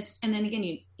much. And then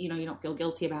again, you know, you don't feel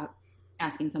guilty about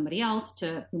asking somebody else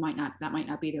that might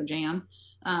not be their jam,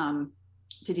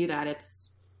 to do that.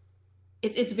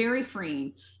 It's very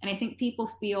freeing. And I think people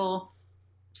feel,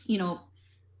 you know,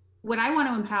 what I want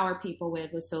to empower people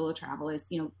with solo travel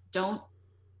is, you know, don't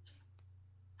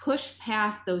push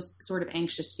past those sort of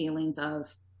anxious feelings of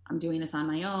I'm doing this on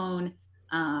my own.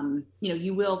 You know,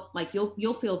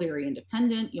 you'll feel very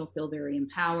independent. You'll feel very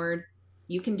empowered.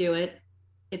 You can do it.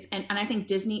 And I think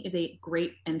Disney is a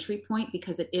great entry point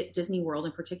because Disney World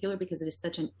in particular, because it is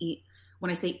such when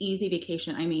I say easy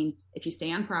vacation, I mean, if you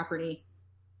stay on property,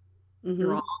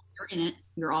 you're in it,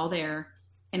 you're all there.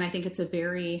 And I think it's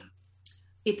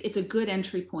it's a good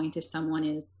entry point if someone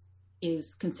is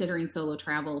considering solo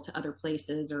travel to other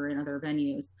places or in other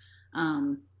venues.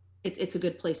 It's a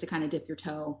good place to kind of dip your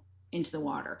toe into the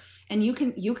water. And you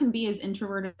can be as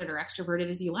introverted or extroverted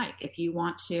as you like. If you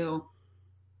want to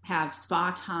have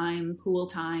spa time, pool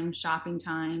time, shopping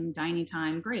time, dining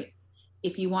time, great.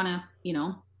 If you want to, you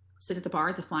know, sit at the bar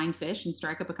at the Flying Fish and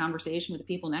strike up a conversation with the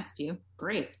people next to you,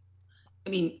 great.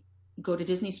 I mean, go to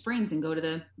Disney Springs and go to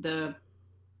is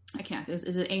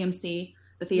it AMC?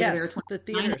 The theater there? Yes, the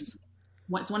theaters.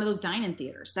 It's one of those dine-in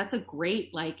theaters. That's a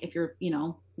great, like, if you're, you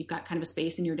know, you've got kind of a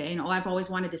space in your day and, I've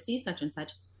always wanted to see such and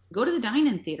such, go to the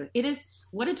dine-in theater. It is,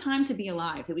 what a time to be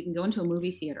alive that we can go into a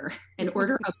movie theater and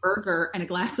order a burger and a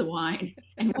glass of wine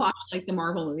and watch like the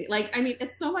Marvel movie. Like, I mean,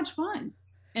 it's so much fun.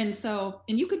 And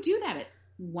you could do that at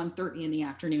 1:30 in the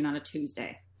afternoon on a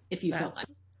Tuesday if you felt like,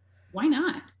 why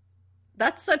not?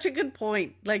 That's such a good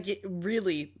point. Like,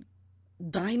 really,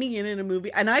 dining in a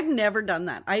movie, and I've never done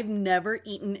that. I've never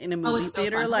eaten in a movie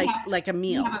theater like a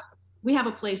meal. We have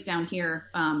a place down here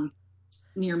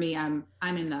near me. I'm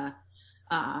in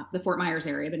the Fort Myers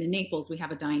area, but in Naples we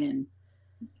have a dine-in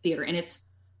theater, and it's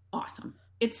awesome.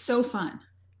 It's so fun.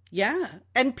 Yeah,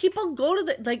 and people go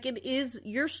to it is.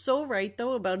 You're so right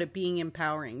though about it being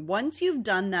empowering. Once you've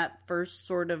done that first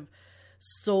sort of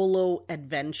solo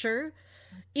adventure,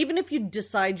 even if you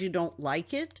decide you don't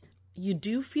like it, you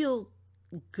do feel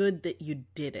good that you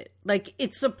did it. Like,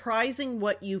 it's surprising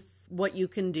what you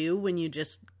can do when you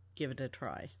just give it a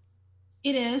try.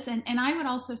 It is. And I would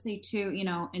also say too, you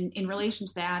know, in relation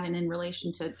to that and in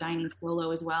relation to dining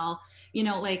solo as well, you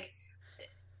know, like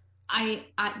I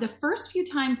the first few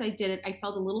times I did it, I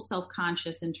felt a little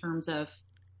self-conscious in terms of,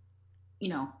 you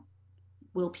know,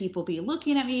 will people be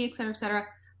looking at me, et cetera, et cetera.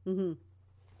 Mm-hmm.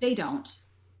 They don't.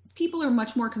 People are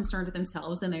much more concerned with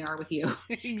themselves than they are with you.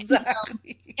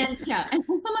 Exactly. And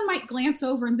someone might glance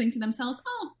over and think to themselves,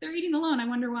 oh, they're eating alone. I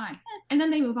wonder why. And then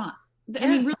they move on. I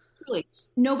mean, really,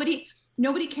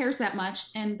 nobody cares that much.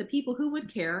 And the people who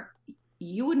would care,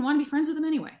 you wouldn't want to be friends with them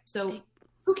anyway. So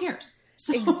who cares?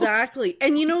 So. Exactly.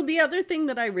 And you know, the other thing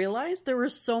that I realized, there were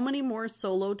so many more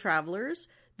solo travelers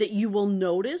that you will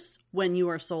notice when you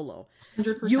are solo.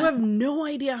 100%. You have no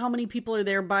idea how many people are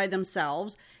there by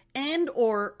themselves and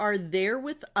or are there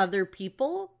with other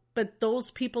people, but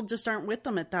those people just aren't with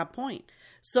them at that point.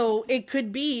 So it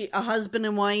could be a husband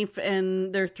and wife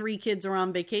and their 3 kids are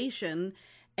on vacation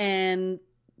and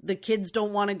the kids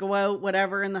don't want to go out,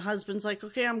 whatever. And the husband's like,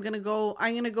 okay, I'm going to go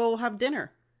have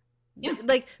dinner. Yeah.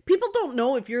 Like, people don't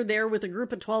know if you're there with a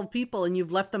group of 12 people and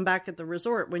you've left them back at the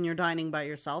resort when you're dining by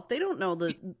yourself. They don't know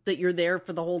that you're there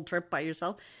for the whole trip by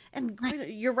yourself. And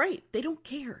you're right. They don't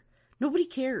care. Nobody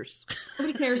cares.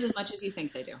 Nobody cares as much as you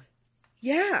think they do.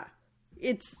 Yeah.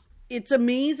 It's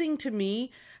amazing to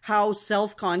me how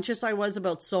self-conscious I was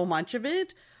about so much of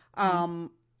it.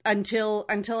 Until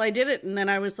I did it. And then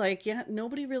I was like, yeah,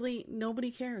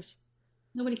 nobody cares.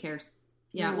 Nobody cares.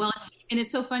 Yeah. Well, and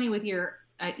it's so funny with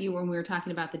you when we were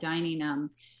talking about the dining,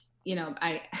 you know,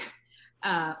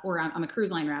 or on a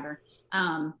cruise line rather,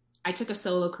 I took a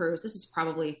solo cruise. This is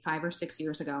probably 5 or 6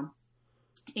 years ago.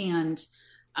 And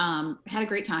Had a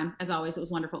great time as always. It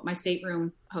was wonderful. My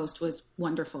stateroom host was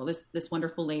wonderful. This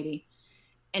wonderful lady.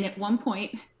 And at one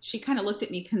point she kind of looked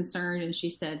at me concerned and she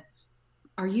said,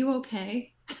 "Are you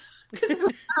okay?" Because it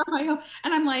was on my own.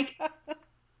 And I'm like,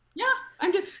 yeah,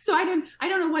 I'm just, so I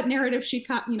don't know what narrative she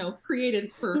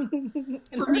created for me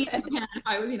if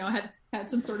I was, had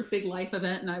some sort of big life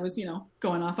event and I was,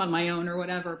 going off on my own or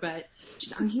whatever. But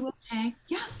she's, "Are you okay?"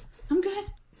 "Yeah, I'm good."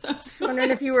 So I was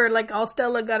wondering if you were like all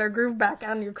Stella got her groove back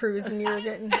on your cruise and you were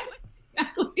getting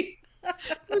exactly.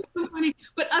 It was so funny.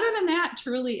 But other than that,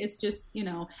 truly, it's just,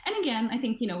 and again, I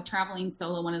think, traveling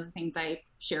solo, one of the things I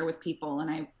share with people,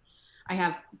 and I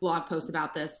have blog posts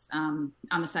about this on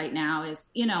the site now, is,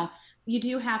 you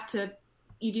do have to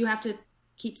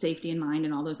keep safety in mind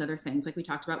and all those other things like we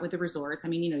talked about with the resorts. I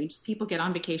mean, just people get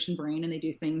on vacation brain and they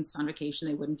do things on vacation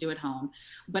they wouldn't do at home.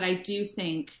 But I do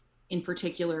think in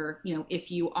particular,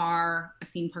 if you are a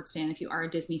theme parks fan, if you are a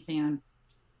Disney fan,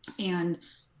 and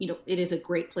it is a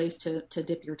great place to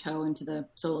dip your toe into the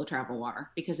solo travel water,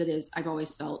 because it is, I've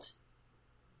always felt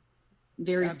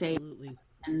very Absolutely. safe,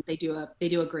 and they do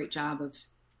a great job of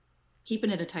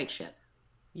keeping it a tight ship.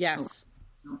 Yes,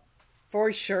 Oh.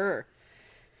 For sure.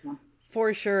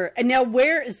 And now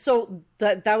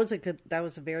that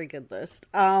was a very good list.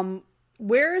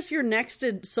 Where is your next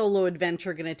solo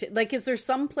adventure going to take? Like, is there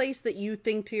some place that you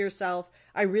think to yourself,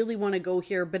 I really want to go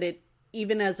here, but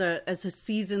even as a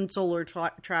seasoned solo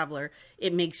traveler,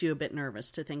 it makes you a bit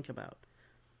nervous to think about?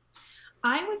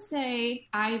 I would say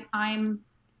I'm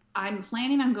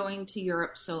planning on going to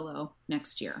Europe solo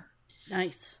next year.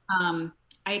 Nice.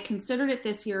 I considered it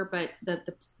this year, but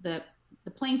the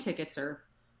plane tickets are,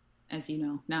 as you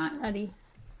know, not nutty.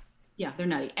 Yeah, they're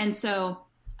nutty. And so,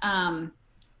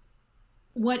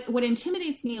 what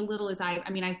intimidates me a little is I've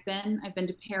been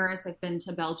to Paris, I've been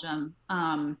to Belgium,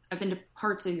 I've been to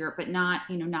parts of Europe, but not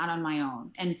on my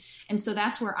own. And so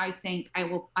that's where I think I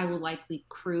will likely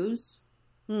cruise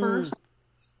first,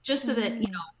 just so that,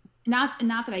 not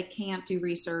that I can't do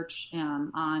research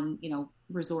on,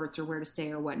 resorts or where to stay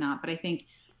or whatnot, but I think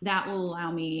that will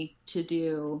allow me to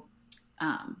do,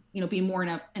 be more in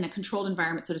a controlled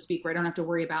environment, so to speak, where I don't have to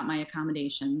worry about my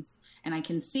accommodations, and I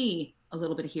can see a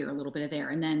little bit of here, a little bit of there,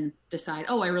 and then decide,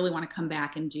 I really want to come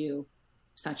back and do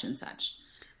such and such.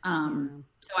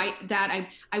 So I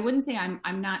wouldn't say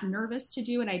I'm not nervous to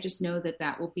do it. I just know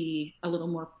that will be a little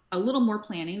more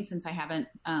planning, since I haven't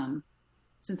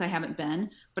been,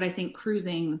 but I think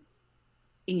cruising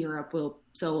in Europe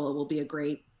will be a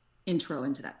great intro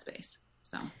into that space.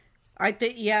 So I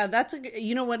think, yeah,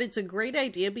 it's a great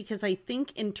idea, because I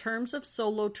think in terms of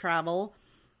solo travel,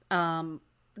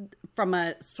 from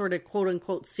a sort of quote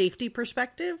unquote safety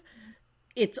perspective,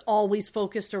 it's always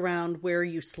focused around, where are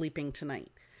you sleeping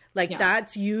tonight? Like,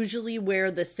 that's usually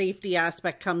where the safety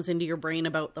aspect comes into your brain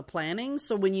about the planning.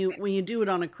 So when you do it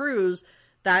on a cruise,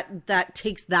 that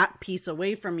takes that piece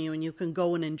away from you, and you can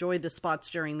go and enjoy the spots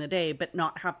during the day, but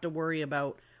not have to worry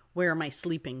about, where am I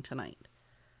sleeping tonight?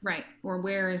 Right. Or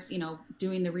where is,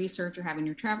 doing the research, or having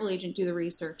your travel agent do the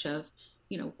research of,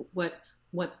 what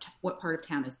part of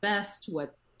town is best,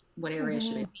 what area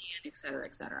should I be in, et cetera,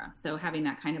 et cetera. So having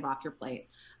that kind of off your plate.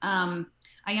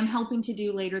 I am helping to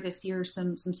do later this year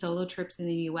some solo trips in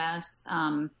the US,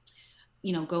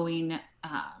 going,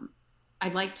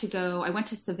 I'd like to go. I went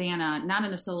to Savannah, not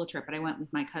in a solo trip, but I went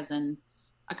with my cousin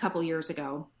a couple years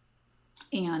ago,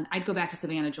 and I'd go back to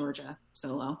Savannah, Georgia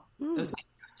solo. It was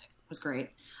fantastic. It was great.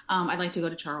 I'd like to go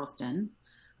to Charleston.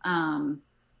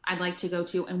 I'd like to go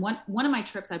to, and one of my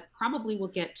trips I probably will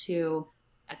get to,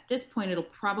 at this point, it'll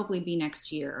probably be next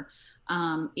year,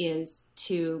 is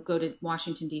to go to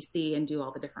Washington, D.C. and do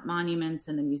all the different monuments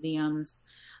and the museums.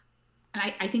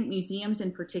 And I think museums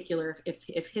in particular,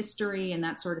 if history and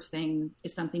that sort of thing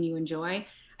is something you enjoy,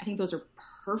 I think those are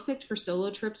perfect for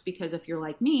solo trips, because if you're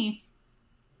like me,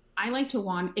 I like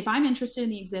to if I'm interested in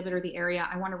the exhibit or the area,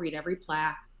 I want to read every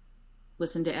plaque,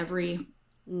 listen to every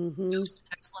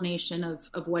explanation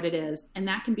of what it is. And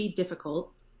that can be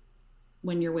difficult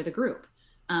when you're with a group.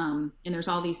 And there's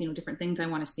all these, different things I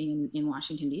want to see in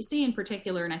Washington, D.C. in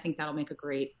particular. And I think that'll make a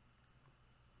great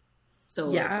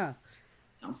solo. Yeah.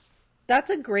 So. That's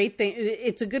a great thing.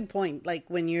 It's a good point. Like,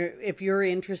 if you're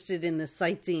interested in the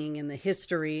sightseeing and the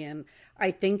history, and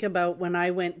I think about when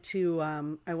I went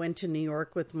to New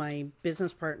York with my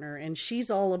business partner, and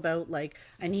she's all about, like,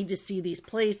 I need to see these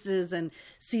places and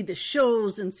see the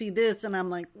shows and see this. And I'm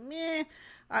like, meh.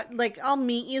 I'll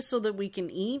meet you so that we can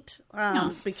eat.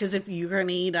 Because if you're going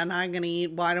to eat and I'm going to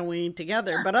eat, why don't we eat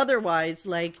together? Sure. But otherwise,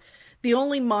 like, the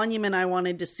only monument I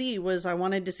wanted to see was I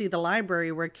wanted to see the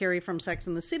library where Carrie from Sex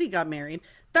and the City got married.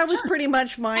 That was pretty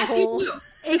much my whole...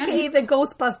 AKA the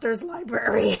Ghostbusters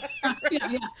library.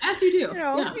 Yeah, as you do.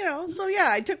 You know, so yeah,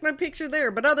 I took my picture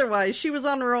there. But otherwise, she was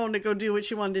on her own to go do what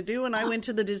she wanted to do. And I went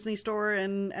to the Disney store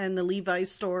and the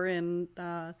Levi's store in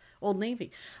Old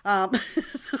Navy. But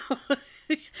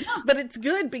it's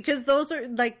good because those are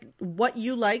like what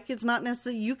you like. It's not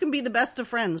necessarily... You can be the best of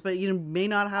friends, but you may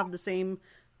not have the same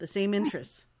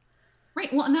interests.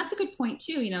 Right. Well, and that's a good point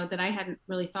too, that I hadn't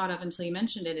really thought of until you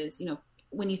mentioned it is,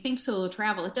 when you think solo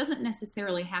travel, it doesn't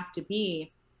necessarily have to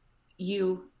be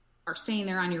you are staying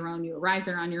there on your own, you arrive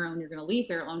there on your own, you're going to leave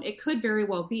there alone. It could very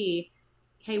well be,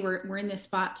 hey, we're in this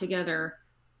spot together,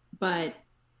 but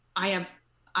I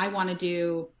want to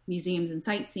do museums and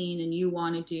sightseeing and you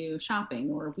want to do shopping,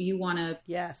 or you want to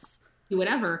do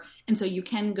whatever. And so you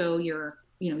can go your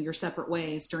separate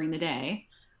ways during the day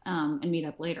and meet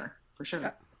up later for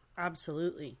sure.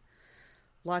 Absolutely.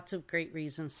 Lots of great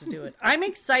reasons to do it. I'm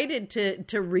excited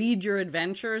to read your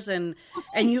adventures, and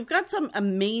you've got some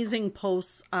amazing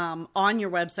posts on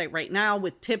your website right now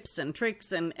with tips and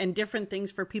tricks and different things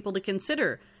for people to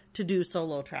consider to do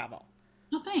solo travel.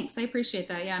 Oh, thanks. I appreciate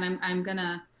that. Yeah, and I'm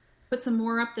gonna put some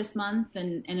more up this month,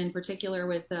 and in particular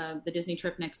with the Disney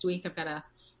trip next week.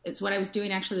 It's what I was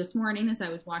doing actually this morning as I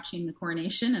was watching the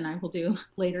coronation, and I will do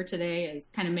later today is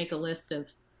kind of make a list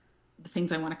of the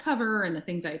things I want to cover and the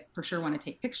things I for sure want to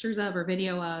take pictures of or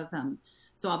video of.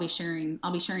 So I'll be sharing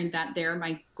that there.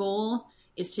 My goal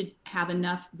is to have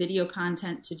enough video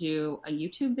content to do a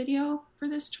YouTube video for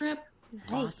this trip.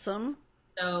 Awesome.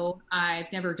 So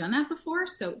I've never done that before.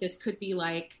 So this could be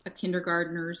like a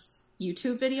kindergartner's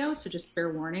YouTube video. So just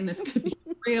fair warning, this could be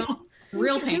real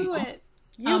painful.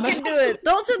 You can do it.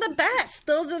 Those are the best.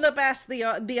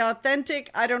 The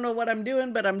authentic, I don't know what I'm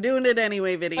doing, but I'm doing it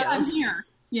anyway videos. But I'm here.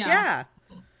 Yeah.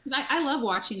 I love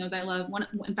watching those.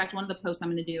 In fact, one of the posts I'm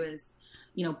going to do is,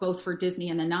 both for Disney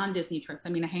and the non-Disney trips. I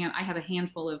mean, I have a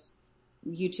handful of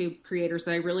YouTube creators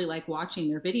that I really like watching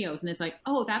their videos, and it's like,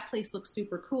 oh, that place looks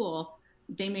super cool.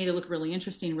 They made it look really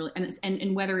interesting,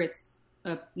 and whether it's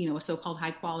a so-called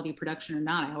high quality production or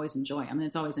not, I always enjoy. I mean,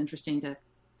 it's always interesting to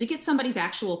get somebody's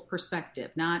actual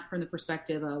perspective, not from the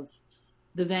perspective of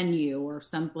the venue or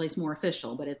someplace more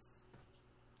official, but it's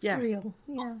real.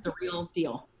 The real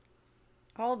deal.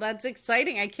 Oh, that's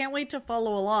exciting. I can't wait to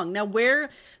follow along. Now,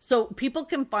 so people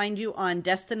can find you on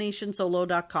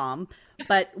destinationsolo.com,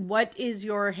 but what is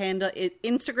your handle?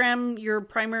 Instagram, your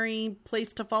primary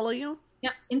place to follow you?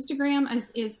 Yep. Instagram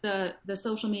is the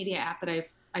social media app that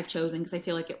I've chosen because I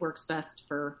feel like it works best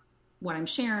for what I'm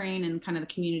sharing and kind of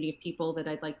the community of people that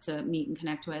I'd like to meet and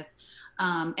connect with.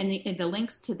 And the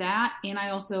links to that. And I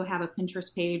also have a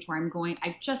Pinterest page where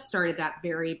I've just started that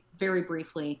very, very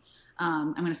briefly.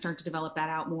 I'm going to start to develop that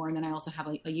out more. And then I also have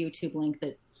a YouTube link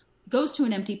that goes to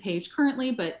an empty page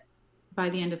currently, but by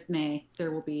the end of May,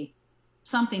 there will be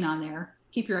something on there.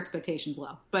 Keep your expectations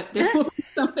low, but there will be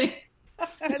something.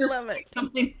 I love it.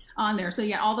 Something on there. So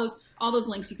yeah, all those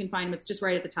links you can find them. It's just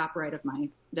right at the top right of my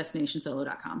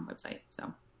destinationsolo.com website.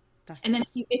 So, and then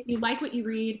if you like what you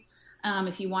read,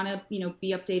 if you want to,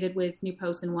 be updated with new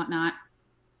posts and whatnot,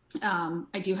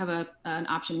 I do have an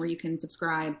option where you can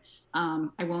subscribe.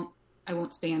 I won't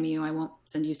spam you. I won't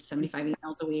send you 75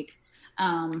 emails a week.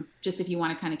 Just if you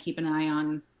want to kind of keep an eye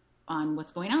on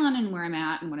what's going on and where I'm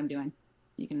at and what I'm doing,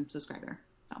 you can subscribe there.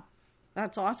 So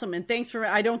that's awesome. And thanks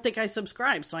I don't think I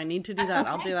subscribed, so I need to do that. Okay.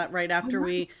 I'll do that right after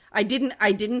I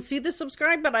didn't see the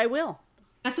subscribe, but I will.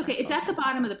 That's okay. It's awesome. At the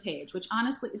bottom of the page, which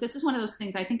honestly, this is one of those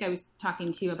things. I think I was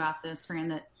talking to you about this, Fran,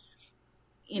 that,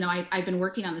 I've been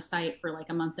working on the site for like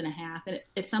a month and a half. And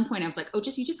at some point I was like, oh,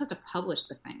 you just have to publish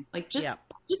the thing. Like just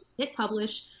hit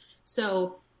publish.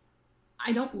 So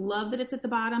I don't love that it's at the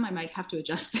bottom. I might have to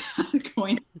adjust that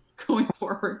going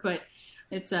forward, but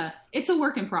it's a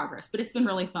work in progress, but it's been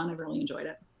really fun. I've really enjoyed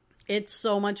it. It's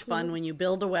so much fun when you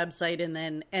build a website and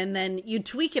then you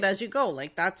tweak it as you go.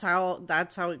 Like that's how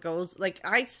it goes. Like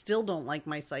I still don't like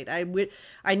my site.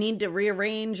 I need to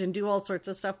rearrange and do all sorts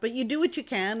of stuff, but you do what you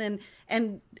can.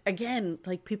 And again,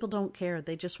 like people don't care.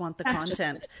 They just want the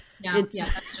content. That's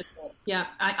just it. Yeah.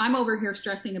 I'm over here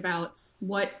stressing about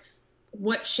what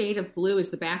shade of blue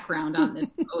is the background on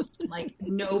this post. Like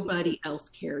nobody else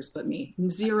cares but me.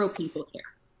 0 people care.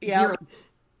 Yeah. 0.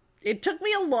 It took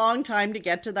me a long time to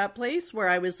get to that place where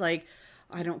I was like,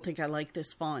 I don't think I like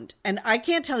this font. And I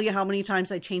can't tell you how many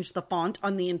times I changed the font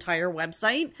on the entire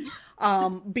website.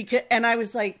 And I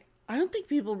was like, I don't think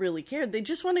people really cared. They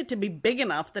just want it to be big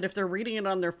enough that if they're reading it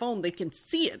on their phone, they can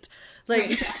see it. Like,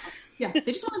 right. Yeah.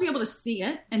 They just want to be able to see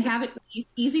it and have it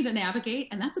easy to navigate.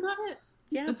 And that's about it.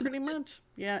 Yeah, pretty much.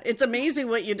 Yeah, it's amazing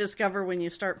what you discover when you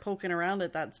start poking around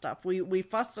at that stuff. We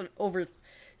fuss over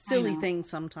silly things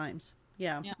sometimes.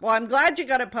 Yeah. Well, I'm glad you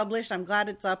got it published. I'm glad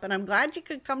it's up, and I'm glad you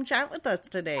could come chat with us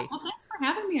today. Well, thanks for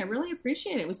having me. I really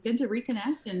appreciate it. It was good to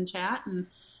reconnect and chat, and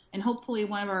hopefully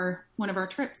one of our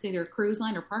trips, either cruise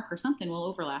line or park or something, will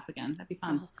overlap again. That'd be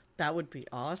fun. That would be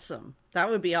awesome. That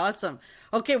would be awesome.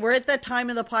 Okay, we're at that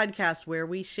time of the podcast where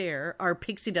we share our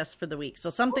pixie dust for the week. So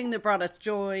something that brought us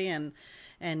joy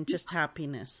and just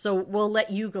happiness. So we'll let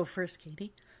you go first,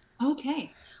 Katie.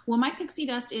 Okay. Well, my pixie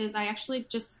dust is I actually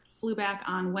just flew back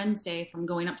on Wednesday from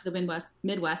going up to the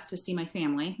Midwest to see my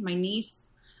family. My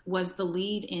niece was the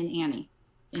lead in Annie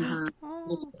in her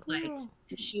play,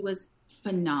 and she was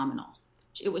phenomenal.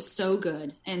 It was so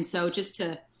good. And so just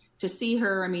to see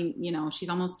her, I mean, you know, she's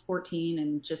almost 14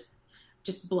 and just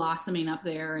blossoming up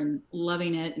there and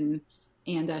loving it. And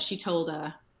she told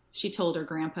her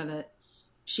grandpa that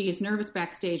she is nervous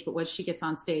backstage, but when she gets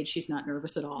on stage, she's not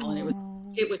nervous at all. And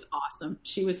it was awesome.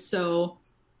 She was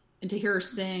and to hear her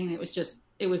sing,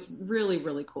 it was really,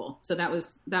 really cool. So that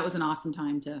was an awesome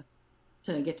time to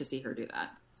get to see her do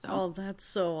that. So. Oh, that's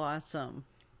so awesome.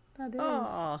 That is.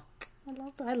 Oh.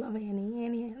 I love Annie.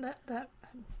 Annie, that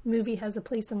movie has a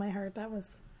place in my heart. That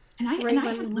was I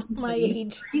hadn't listened to my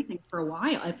age or anything for a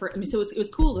while. So it was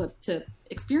cool to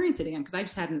experience it again because I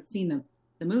just hadn't seen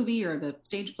the movie or the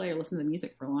stage play or listened to the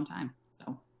music for a long time. So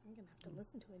I'm gonna have to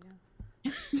listen to it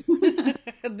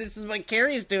now. This is what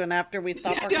Carrie's doing after we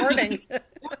stop recording.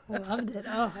 I loved it.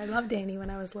 Oh, I loved Annie when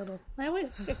I was little. That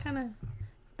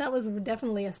was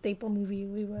definitely a staple movie I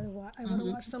would have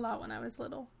watched a lot when I was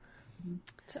little.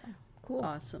 So cool.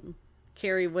 Awesome.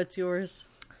 Carrie, what's yours?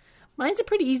 Mine's a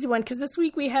pretty easy one because this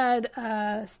week we had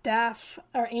our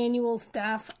annual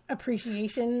staff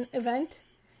appreciation event.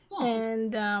 Oh.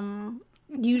 And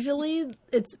usually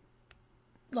it's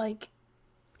like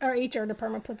our HR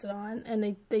department puts it on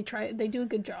and they do a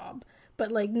good job,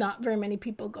 but like not very many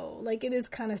people go. Like it is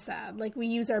kind of sad. Like we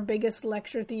use our biggest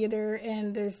lecture theater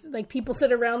and there's like people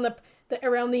sit around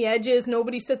around the edges.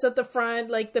 Nobody sits at the front.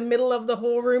 Like the middle of the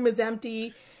whole room is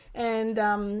empty. And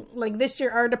like this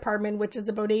year, our department, which is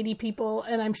about 80 people,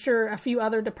 and I'm sure a few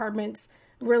other departments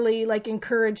really like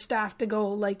encourage staff to go.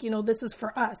 Like, you know, this is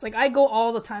for us. Like I go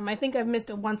all the time. I think I've missed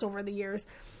it once over the years.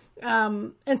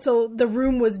 And so the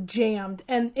room was jammed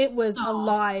and it was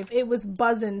alive. It was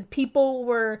buzzing. People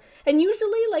were, and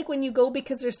usually like when you go,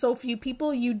 because there's so few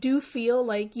people, you do feel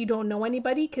like you don't know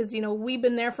anybody. Cause you know, we've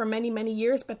been there for many, many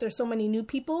years, but there's so many new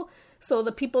people. So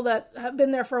the people that have been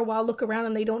there for a while look around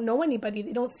and they don't know anybody.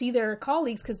 They don't see their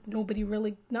colleagues because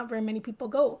not very many people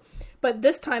go. But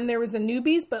this time there was the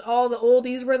newbies, but all the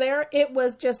oldies were there. It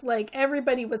was just like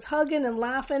everybody was hugging and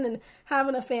laughing and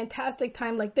having a fantastic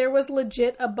time. Like there was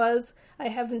legit a buzz I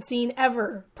haven't seen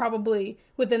ever probably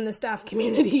within the staff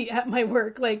community at my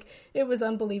work. Like it was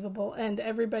unbelievable. And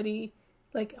everybody,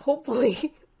 like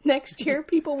hopefully next year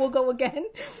people will go again,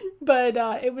 but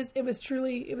it was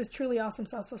truly awesome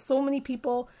stuff. So many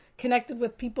people connected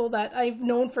with people that I've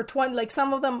known for 20, like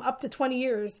some of them up to 20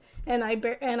 years, and I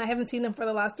haven't seen them for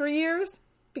the last 3 years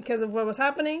because of what was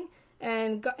happening,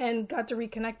 and got to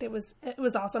reconnect. It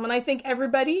was awesome, and I think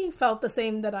everybody felt the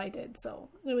same that I did. So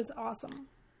it was awesome.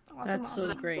 That's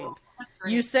so great. Cool. That's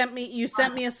great. You sent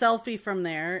me a selfie from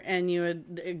there, and you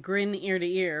had a grin ear to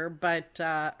ear. But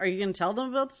are you going to tell them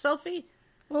about the selfie?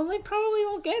 Well, they probably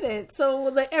won't get it. So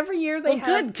every year they have...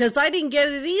 good, because I didn't get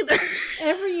it either.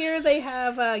 Every year they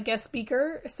have a guest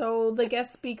speaker. So the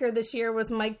guest speaker this year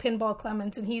was Mike Pinball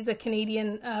Clements, and he's a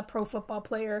Canadian pro football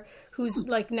player who's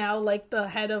like now like the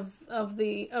head of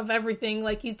everything.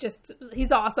 Like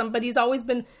he's awesome, but he's always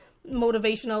been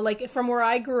motivational. Like from where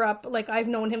I grew up, like I've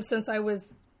known him since I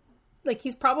was... Like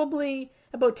he's probably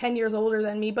about 10 years older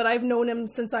than me, but I've known him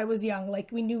since I was young. Like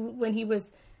we knew when he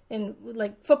was... in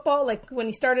like football, like when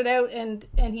he started out, and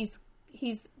he's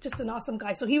just an awesome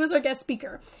guy. So he was our guest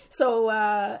speaker. So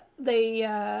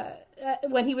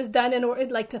when he was done, in order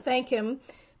like to thank him,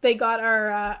 they got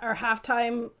our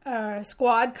halftime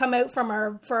squad come out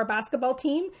for our basketball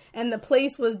team, and the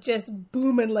place was just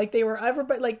booming. Like they were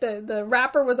everybody, like the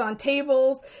rapper was on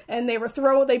tables, and they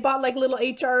bought like little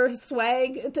HR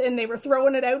swag, and they were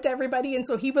throwing it out to everybody, and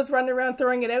so he was running around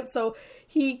throwing it out. So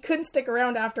he couldn't stick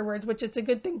around afterwards, which is a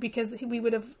good thing because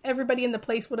everybody in the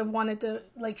place would have wanted to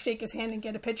like shake his hand and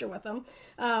get a picture with him.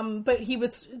 But he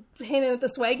was handing out the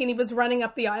swag and he was running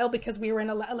up the aisle because we were in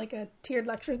a tiered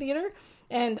lecture theater.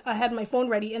 and I had my phone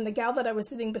ready, and the gal that I was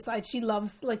sitting beside, she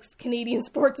loves like Canadian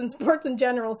sports and sports in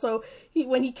general. So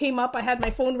when he came up, I had my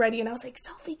phone ready, and I was like,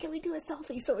 selfie, can we do a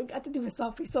selfie? So we got to do a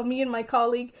selfie. So me and my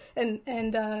colleague and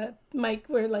Mike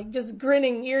were like just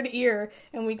grinning ear to ear,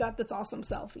 and we got this awesome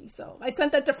selfie. So I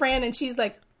sent that to Fran, and she's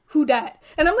like, who dat?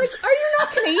 And I'm like, are you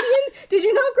not Canadian? Did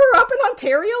you not grow up in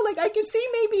Ontario? Like, I could see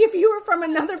maybe if you were from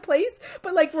another place,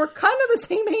 but like, we're kind of the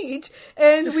same age,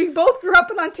 and we both grew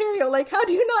up in Ontario. Like, how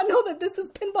do you not know that this is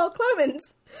Pinball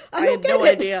Clemens? I had no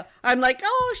idea. I'm like,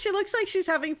 oh, she looks like she's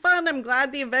having fun. I'm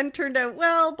glad the event turned out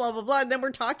well, blah, blah, blah. And then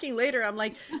we're talking later. I'm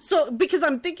like, so, because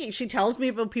I'm thinking she tells me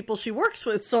about people she works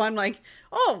with. So I'm like,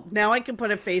 oh, now I can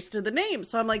put a face to the name.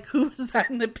 So I'm like, who is that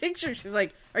in the picture? She's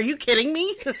like, are you kidding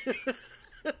me?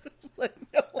 Like,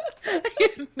 no, I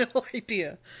had no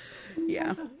idea.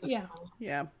 Yeah.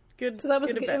 Good. So that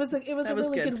was good good. event. It was a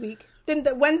really good week. Then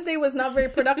the Wednesday was not very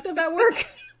productive at work,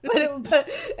 but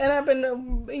I've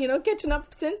been catching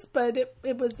up since. But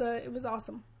it was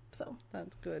awesome. So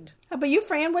that's good. How about you,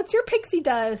 Fran? What's your pixie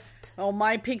dust? Oh,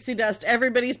 my pixie dust.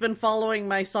 Everybody's been following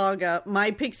my saga.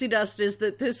 My pixie dust is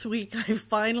that this week I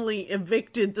finally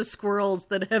evicted the squirrels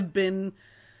that have been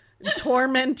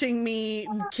tormenting me,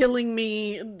 killing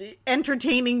me,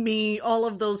 entertaining me, all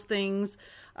of those things.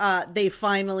 They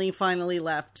finally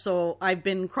left. So I've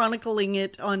been chronicling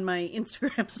it on my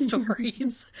Instagram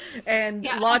stories, and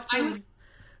lots of.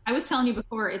 I was telling you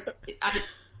before.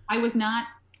 I was not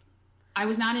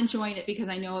enjoying it because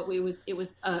I know it was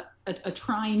a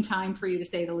trying time for you, to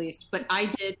say the least. But I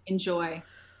did enjoy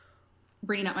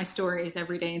bringing up my stories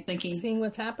every day and thinking, seeing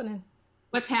what's happening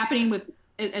with.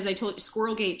 As I told you,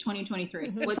 Squirrelgate 2023.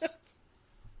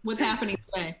 What's happening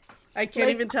today? I can't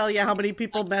even tell you how many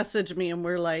people message me and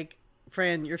we're like,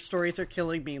 Fran, your stories are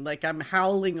killing me. Like, I'm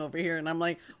howling over here, and I'm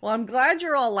like, well, I'm glad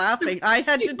you're all laughing. I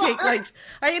had to take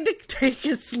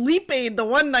a sleep aid the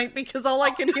one night because all I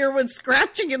could hear was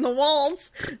scratching in the walls.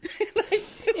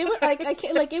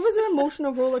 It was an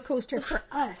emotional roller coaster for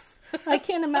us. I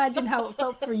can't imagine how it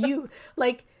felt for you.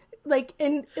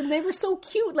 And they were so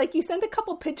cute. Like, you sent a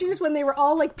couple pictures when they were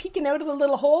all like peeking out of the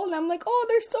little hole, and I'm like, oh,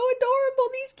 they're so adorable,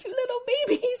 these cute little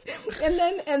babies.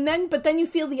 But then you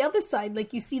feel the other side,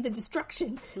 like you see the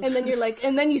destruction, and then you're like,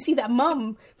 and then you see that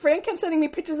mum. Fran kept sending me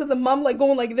pictures of the mum like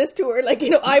going like this to her, like,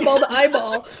 eyeball to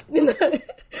eyeball.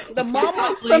 The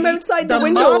mom from outside the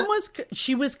window. Mom was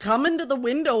coming to the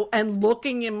window and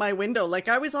looking in my window. Like,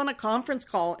 I was on a conference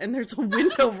call, and there's a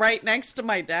window right next to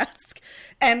my desk,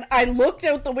 and I looked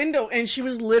out the window, and she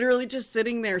was literally just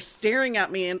sitting there staring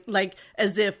at me, and like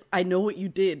as if I know what you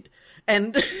did,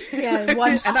 and and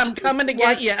I'm coming to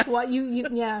get you. What you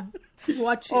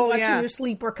watching your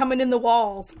sleep. We're coming in the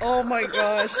walls. Oh my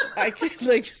gosh, I could,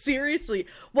 like, seriously.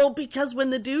 Well, because when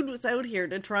the dude was out here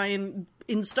to try and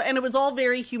install, and it was all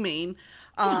very humane.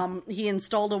 He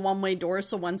installed a one-way door,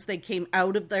 so once they came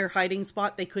out of their hiding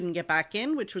spot, they couldn't get back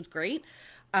in, which was great.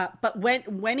 But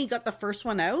when he got the first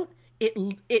one out,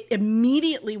 it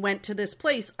immediately went to this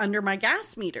place under my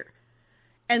gas meter.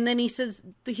 And then he says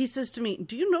to me,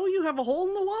 do you know you have a hole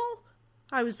in the wall?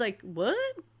 I was like, what?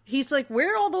 He's like,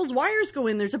 where all those wires go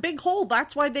in? There's a big hole.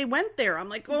 That's why they went there. I'm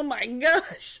like, oh my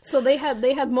gosh. So they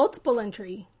had multiple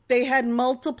entry. They had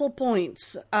multiple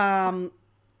points.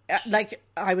 Like,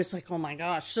 I was like, oh my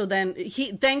gosh. So then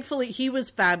thankfully he was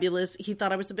fabulous. He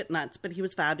thought I was a bit nuts, but he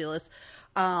was fabulous.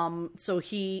 So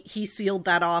he sealed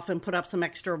that off and put up some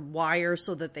extra wire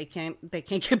so that they can't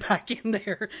get back in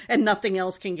there and nothing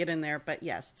else can get in there. But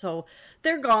yes, so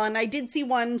they're gone. I did see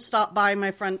one stop by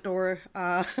my front door,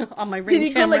 on my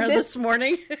Ring camera this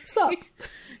morning. So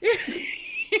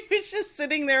he was just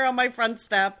sitting there on my front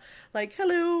step, like,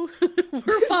 hello,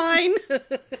 we're fine.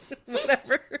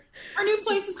 Whatever. Our new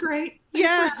place is great.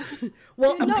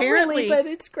 Well, not apparently, really, but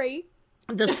it's great.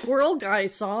 The squirrel guy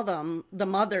saw the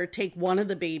mother take one of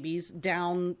the babies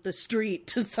down the street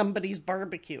to somebody's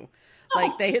barbecue.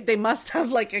 Like, they must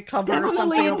have like a cover or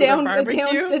something over their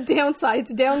barbecue. The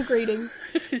downside's downgrading.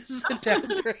 It's a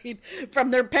downgrade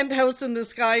from their penthouse in the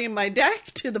sky in my deck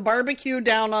to the barbecue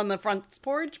down on the front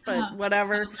porch, but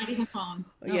whatever.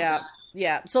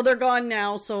 Yeah. So they're gone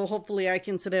now. So hopefully I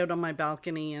can sit out on my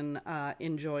balcony and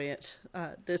enjoy it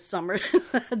this summer.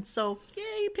 So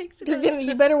yay, pixie dust.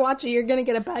 You better watch it. You're gonna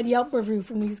get a bad Yelp review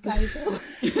from these guys.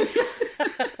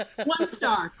 1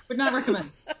 star. Would not recommend.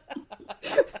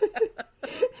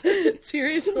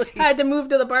 Seriously. I had to move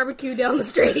to the barbecue down the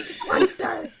street. 1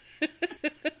 star.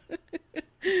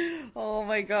 Oh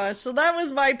my gosh. So that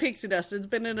was my pixie dust. It's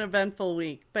been an eventful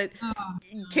week. But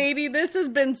Katie, this has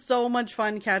been so much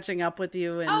fun catching up with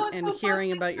you and so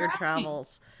hearing fun. about your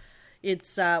travels.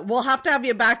 it's we'll have to have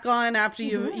you back on after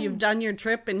you've done your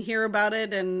trip and hear about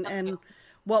it and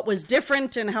what was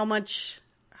different and how much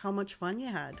fun you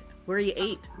had, where you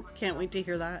ate. Can't wait to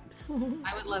hear that.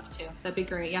 I would love to. That'd be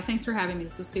great. Yeah, thanks for having me.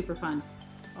 This is super fun.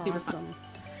 Super fun.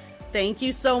 Thank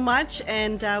you so much,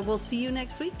 and we'll see you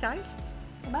next week, guys.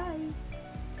 Bye.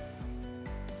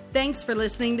 Thanks for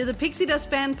listening to the Pixie Dust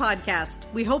Fan Podcast.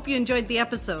 We hope you enjoyed the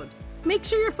episode. Make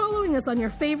sure you're following us on your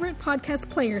favorite podcast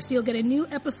player so you'll get a new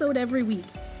episode every week.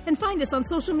 And find us on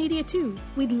social media too.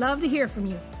 We'd love to hear from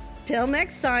you. Till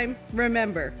next time,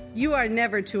 remember, you are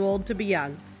never too old to be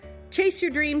young. Chase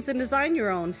your dreams and design your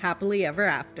own happily ever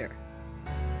after.